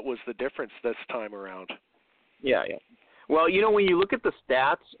kind of what was the difference this time around. Yeah. Well, when you look at the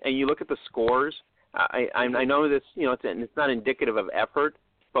stats and you look at the scores, I know this, it's not indicative of effort,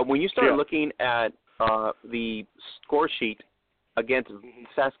 but when you start looking at the score sheet against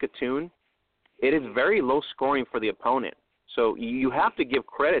Saskatoon, it is very low scoring for the opponent. So you have to give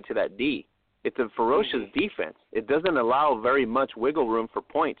credit to that D. It's a ferocious defense. It doesn't allow very much wiggle room for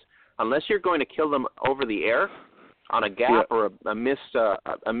points. Unless you're going to kill them over the air on a gap or a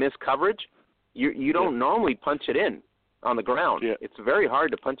missed coverage, you don't normally punch it in on the ground. Yeah. It's very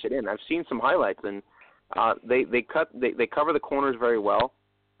hard to punch it in. I've seen some highlights, and they cover the corners very well.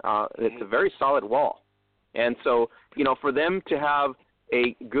 It's a very solid wall. And so, for them to have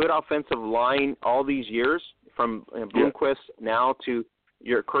a good offensive line all these years, from Bloomquist now to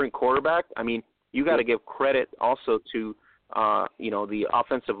your current quarterback, I mean, you got to give credit also to the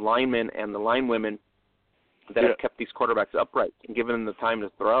offensive linemen and the linewomen that have kept these quarterbacks upright and given them the time to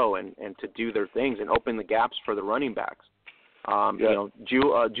throw and to do their things and open the gaps for the running backs.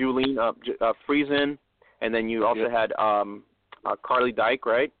 Julian Friesen, and then you also had Carly Dyke,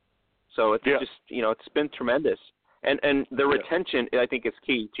 right? So it's just it's been tremendous, and the retention I think is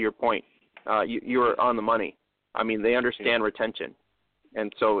key to your point. You're on the money. I mean, they understand retention,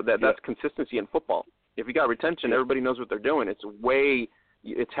 and so that's consistency in football. If you got retention, everybody knows what they're doing. It's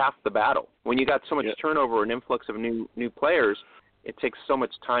half the battle. When you got so much turnover and influx of new players, it takes so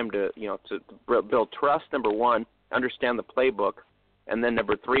much time to build trust. Number one, understand the playbook, and then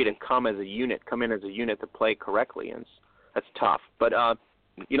number three, to come in as a unit to play correctly, and that's tough. But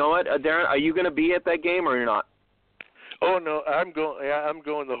you know what, Darren, are you going to be at that game or you're not? Oh no, I'm going. Yeah, I'm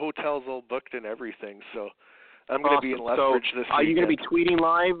going. The hotel's all booked and everything, so I'm going to be in Lethbridge this weekend. Are you going to be tweeting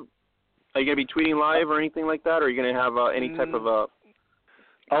live? Are you going to be tweeting live or anything like that? Or are you going to have any type of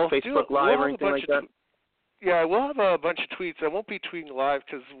Facebook Live or anything like that? Yeah, we'll have a bunch of tweets. I won't be tweeting live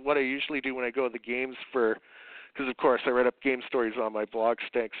because what I usually do when I go to the games because of course I write up game stories on my blog,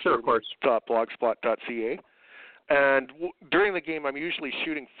 stanks.blogspot.ca. And during the game, I'm usually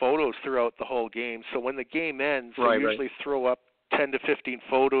shooting photos throughout the whole game. So when the game ends, I usually throw up 10 to 15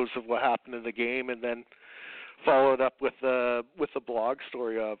 photos of what happened in the game, and then follow it up with a blog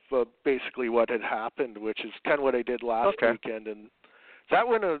story of basically what had happened, which is kind of what I did last weekend. And I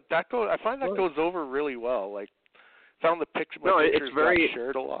find that goes over really well. Like, found the pictures got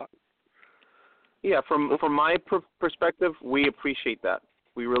shared a lot. Yeah, from my perspective, we appreciate that.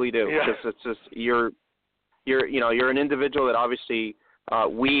 We really do, because it's just you're an individual that obviously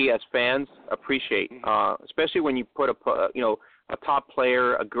we as fans appreciate, especially when you put a top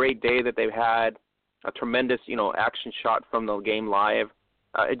player, a great day that they've had, a tremendous action shot from the game live.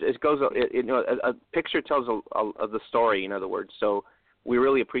 It goes a picture tells the story, in other words. So we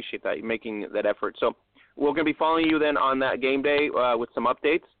really appreciate that, you're making that effort. So we're going to be following you then on that game day with some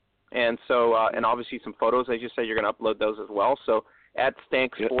updates, and so and obviously some photos. As you said, you're going to upload those as well. So at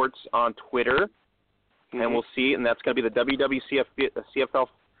Stank Sports on Twitter. And we'll see, and that's going to be the CFL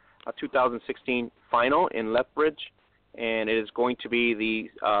 2016 final in Lethbridge, and it is going to be the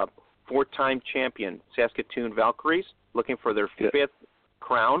four-time champion Saskatoon Valkyries looking for their fifth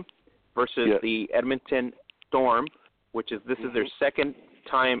crown versus the Edmonton Storm, which is their second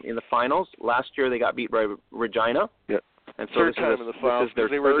time in the finals. Last year they got beat by Regina. And so third time in the finals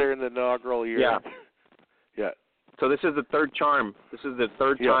because they were there in the inaugural year. So this is the third charm. This is the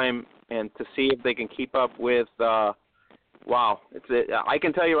third time, and to see if they can keep up with, I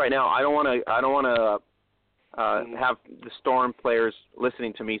can tell you right now, I don't want to have the Storm players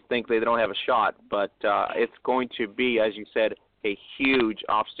listening to me think they don't have a shot, but it's going to be, as you said, a huge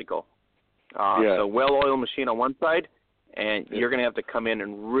obstacle. So well-oiled machine on one side, and you're going to have to come in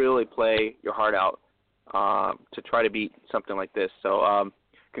and really play your heart out to try to beat something like this. So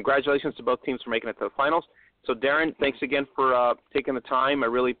congratulations to both teams for making it to the finals. So, Darren, thanks again for taking the time. I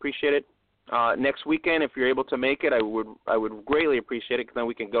really appreciate it. Next weekend, if you're able to make it, I would greatly appreciate it, because then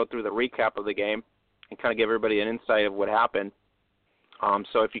we can go through the recap of the game and kind of give everybody an insight of what happened.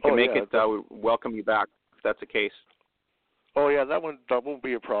 So if you can make it, I would welcome you back if that's the case. Oh, yeah, that won't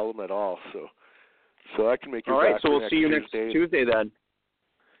be a problem at all. So I can make it back. All right, so we'll see you next Tuesday then.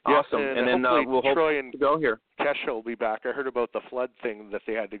 Yes, awesome. And then we'll hope Troy and to go here. Kesha will be back. I heard about the flood thing that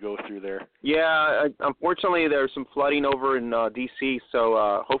they had to go through there. Yeah, unfortunately there's some flooding over in D.C.,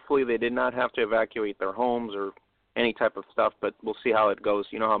 so hopefully they did not have to evacuate their homes or any type of stuff, but we'll see how it goes.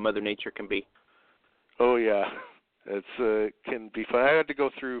 You know how Mother Nature can be. Oh, yeah. It can be fun. I had to go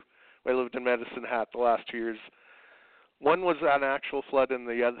through, I lived in Medicine Hat the last 2 years. One was an actual flood, and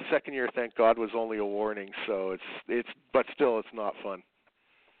the second year, thank God, was only a warning, so but still, it's not fun.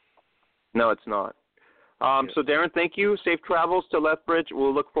 No, it's not. So, Darren, thank you. Safe travels to Lethbridge.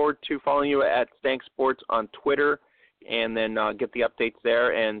 We'll look forward to following you at Stank Sports on Twitter, and then get the updates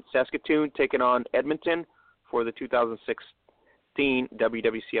there. And Saskatoon taking on Edmonton for the 2016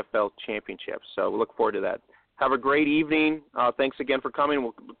 WWCFL Championship. So we'll look forward to that. Have a great evening. Thanks again for coming.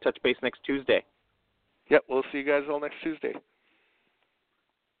 We'll touch base next Tuesday. Yep, we'll see you guys all next Tuesday.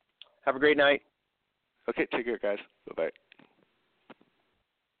 Have a great night. Okay, take care, guys. Bye-bye.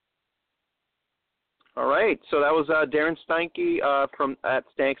 All right, so that was Darren Steinke from at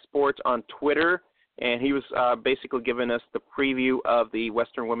Stank Sports on Twitter, and he was basically giving us the preview of the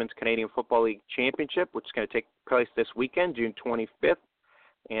Western Women's Canadian Football League Championship, which is going to take place this weekend, June 25th,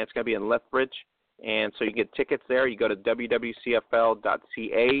 and it's going to be in Lethbridge. And so you get tickets there. You go to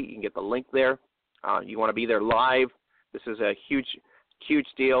wwcfl.ca. You can get the link there. You want to be there live. This is a huge, huge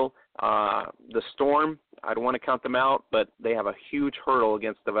deal. The Storm, I don't want to count them out, but they have a huge hurdle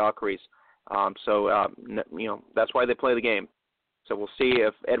against the Valkyries. That's why they play the game. So we'll see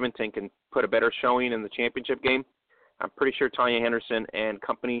if Edmonton can put a better showing in the championship game. I'm pretty sure Tanya Henderson and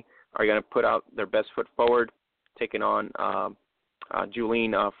company are going to put out their best foot forward, taking on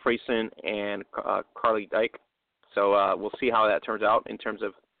Julene Friesen and Carly Dyke. So we'll see how that turns out in terms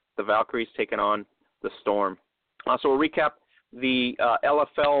of the Valkyries taking on the Storm. So we'll recap the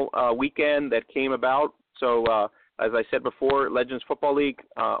LFL weekend that came about. So as I said before, Legends Football League,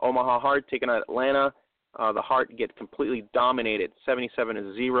 Omaha Heart taking on Atlanta. The Heart get completely dominated,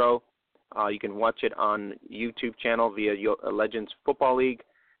 77-0. You can watch it on YouTube channel via Legends Football League.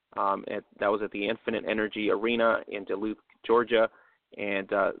 That was at the Infinite Energy Arena in Duluth, Georgia. And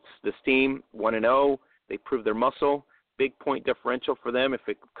this team, 1-0, they proved their muscle. Big point differential for them if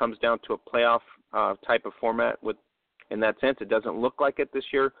it comes down to a playoff type of format. In that sense, it doesn't look like it this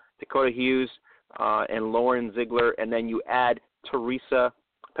year. Dakota Hughes and Lauren Ziegler, and then you add Teresa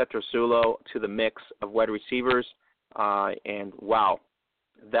Petrosulo to the mix of wide receivers. And wow,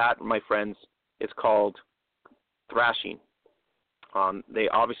 that, my friends, is called thrashing. They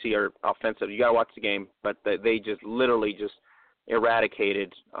obviously are offensive. You got to watch the game, but they just literally just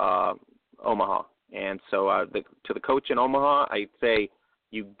eradicated Omaha. And so to the coach in Omaha, I'd say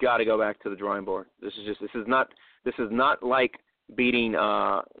you got to go back to the drawing board. This is not like beating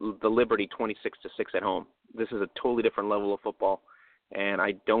the Liberty 26-6 at home. This is a totally different level of football, and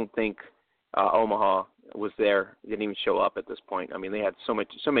I don't think Omaha was there. Didn't even show up at this point. I mean, they had so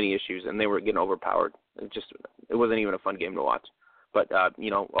many issues, and they were getting overpowered. It wasn't even a fun game to watch. But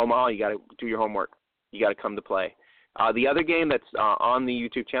Omaha, you got to do your homework. You got to come to play. The other game that's on the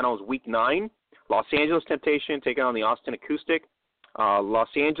YouTube channel is Week 9. Los Angeles Temptation taking on the Austin Acoustic. Los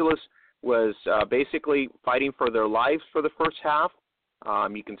Angeles was basically fighting for their lives for the first half.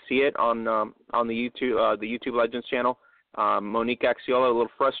 You can see it on the YouTube Legends channel. Monique Axiola a little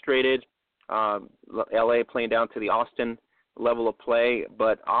frustrated. LA playing down to the Austin level of play,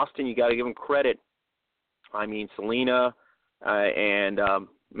 but Austin, you got to give them credit. I mean, Selena and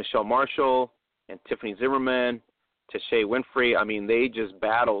Michelle Marshall and Tiffany Zimmerman, Tashay Winfrey. I mean, they just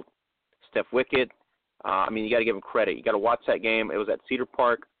battled Steph Wickett. You got to give them credit. You got to watch that game. It was at Cedar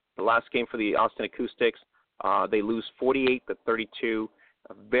Park. The last game for the Austin Acoustics, they lose 48-32.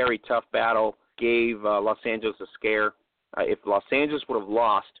 A very tough battle. Gave Los Angeles a scare. If Los Angeles would have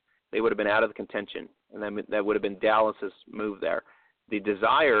lost, they would have been out of the contention, and then that would have been Dallas's move there. The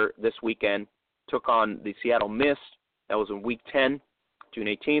Desire this weekend took on the Seattle Mist. That was in Week 10, June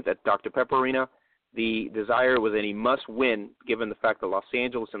 18th at Dr. Pepper Arena. The Desire was a must-win given the fact that Los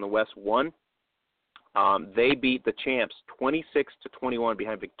Angeles in the West won. They beat the champs 26-21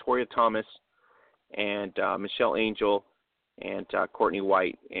 behind Victoria Thomas and Michelle Angel and Courtney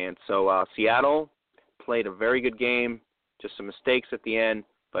White. And so Seattle played a very good game, just some mistakes at the end,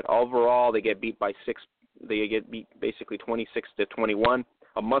 but overall they get beat by 6. They get beat basically 26-21.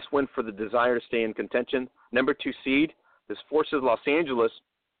 A must-win for the Desire to stay in contention. Number 2 seed. This forces Los Angeles,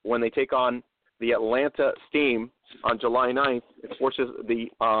 when they take on the Atlanta Steam on July 9th, it forces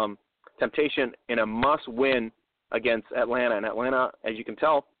the Temptation in a must-win against Atlanta. And Atlanta, as you can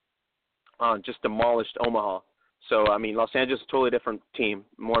tell, just demolished Omaha. So, Los Angeles is a totally different team,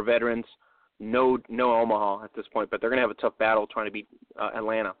 more veterans, no Omaha at this point, but they're going to have a tough battle trying to beat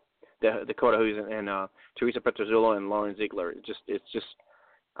Atlanta. Dakota Hughes and Teresa Petrozulo and Lauren Ziegler. It's just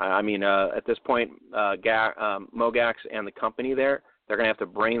at this point, Mogax and the company there, they're going to have to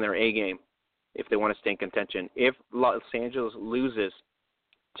bring their A game if they want to stay in contention. If Los Angeles loses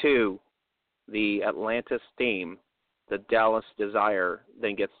to the Atlanta Steam, the Dallas Desire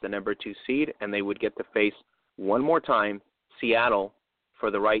then gets the number 2 seed, and they would get to face one more time Seattle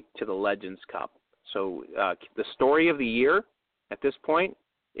for the right to the Legends Cup. So the story of the year at this point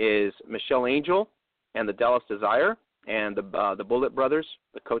is Michelle Angel and the Dallas Desire and the Bullet Brothers,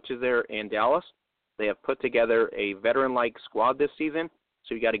 the coaches there in Dallas. They have put together a veteran-like squad this season,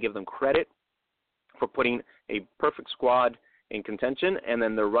 so you got to give them credit for putting a perfect squad in contention. And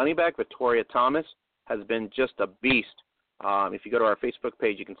then the running back, Victoria Thomas, has been just a beast If you go to our Facebook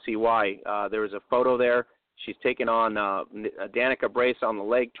page, you can see why. There was a photo there. She's taking on Danica Brace on the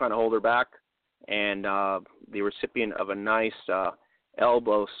leg, trying to hold her back, and the recipient of a nice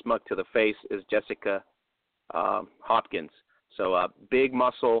elbow smug to the face is Jessica Hopkins. So big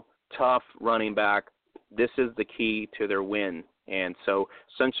muscle, tough running back. This is the key to their win. And so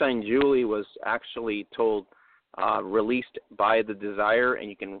Sunshine Julie was actually told, released by the Desire, and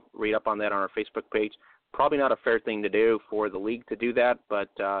you can read up on that on our Facebook page. Probably not a fair thing to do for the league to do that, but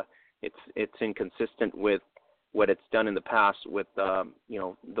it's inconsistent with what it's done in the past with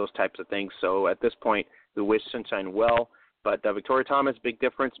those types of things. So at this point, we wish Sunshine well. But Victoria Thomas, big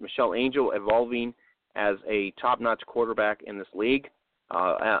difference. Michelle Angel evolving as a top-notch quarterback in this league.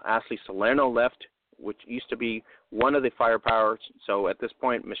 Ashley Salerno left, which used to be one of the firepower. So at this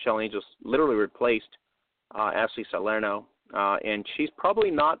point, Michelle Angel literally replaced Ashley Salerno, and she's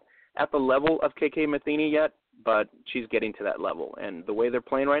probably not at the level of KK Matheny yet, but she's getting to that level. And the way they're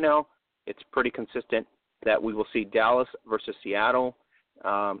playing right now, it's pretty consistent that we will see Dallas versus Seattle,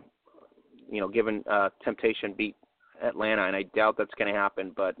 given Temptation beat Atlanta, and I doubt that's going to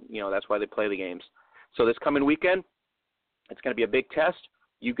happen, but, that's why they play the games. So this coming weekend, it's going to be a big test.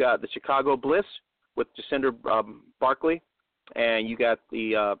 You got the Chicago Bliss with Jacinda Barkley, and you got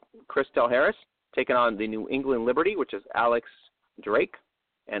the Christel Harris taking on the New England Liberty, which is Alex Drake.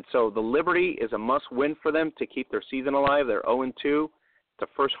 And so the Liberty is a must-win for them to keep their season alive. They're 0-2. It's the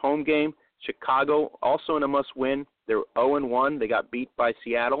first home game. Chicago also in a must-win. They're 0-1. They got beat by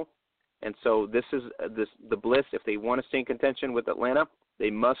Seattle. And so this is the Bliss. If they want to stay in contention with Atlanta, they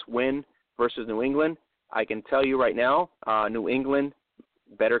must win versus New England. I can tell you right now, New England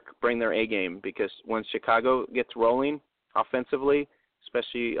better bring their A game, because when Chicago gets rolling offensively,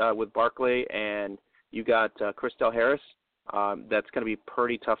 especially with Barkley and you got Christel Harris, that's going to be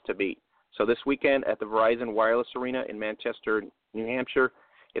pretty tough to beat. So this weekend at the Verizon Wireless Arena in Manchester, New Hampshire,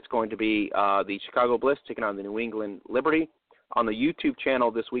 it's going to be the Chicago Bliss taking on the New England Liberty. On the YouTube channel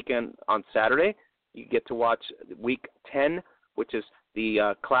this weekend on Saturday, you get to watch Week 10, which is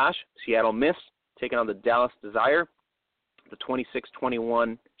the Clash, Seattle Mist taking on the Dallas Desire, the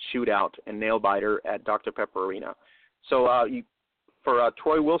 26-21 shootout and nail-biter at Dr. Pepper Arena. So for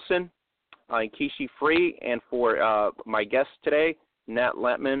Troy Wilson and Kishi Free, and for my guests today, Nat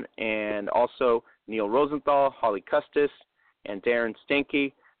Letman, and also Neil Rosenthal, Holly Custis, and Darren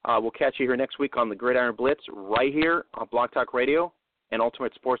Stanky, we'll catch you here next week on the Gridiron Blitz right here on Blog Talk Radio and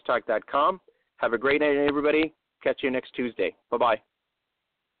UltimateSportsTalk.com. Have a great night, everybody. Catch you next Tuesday. Bye-bye.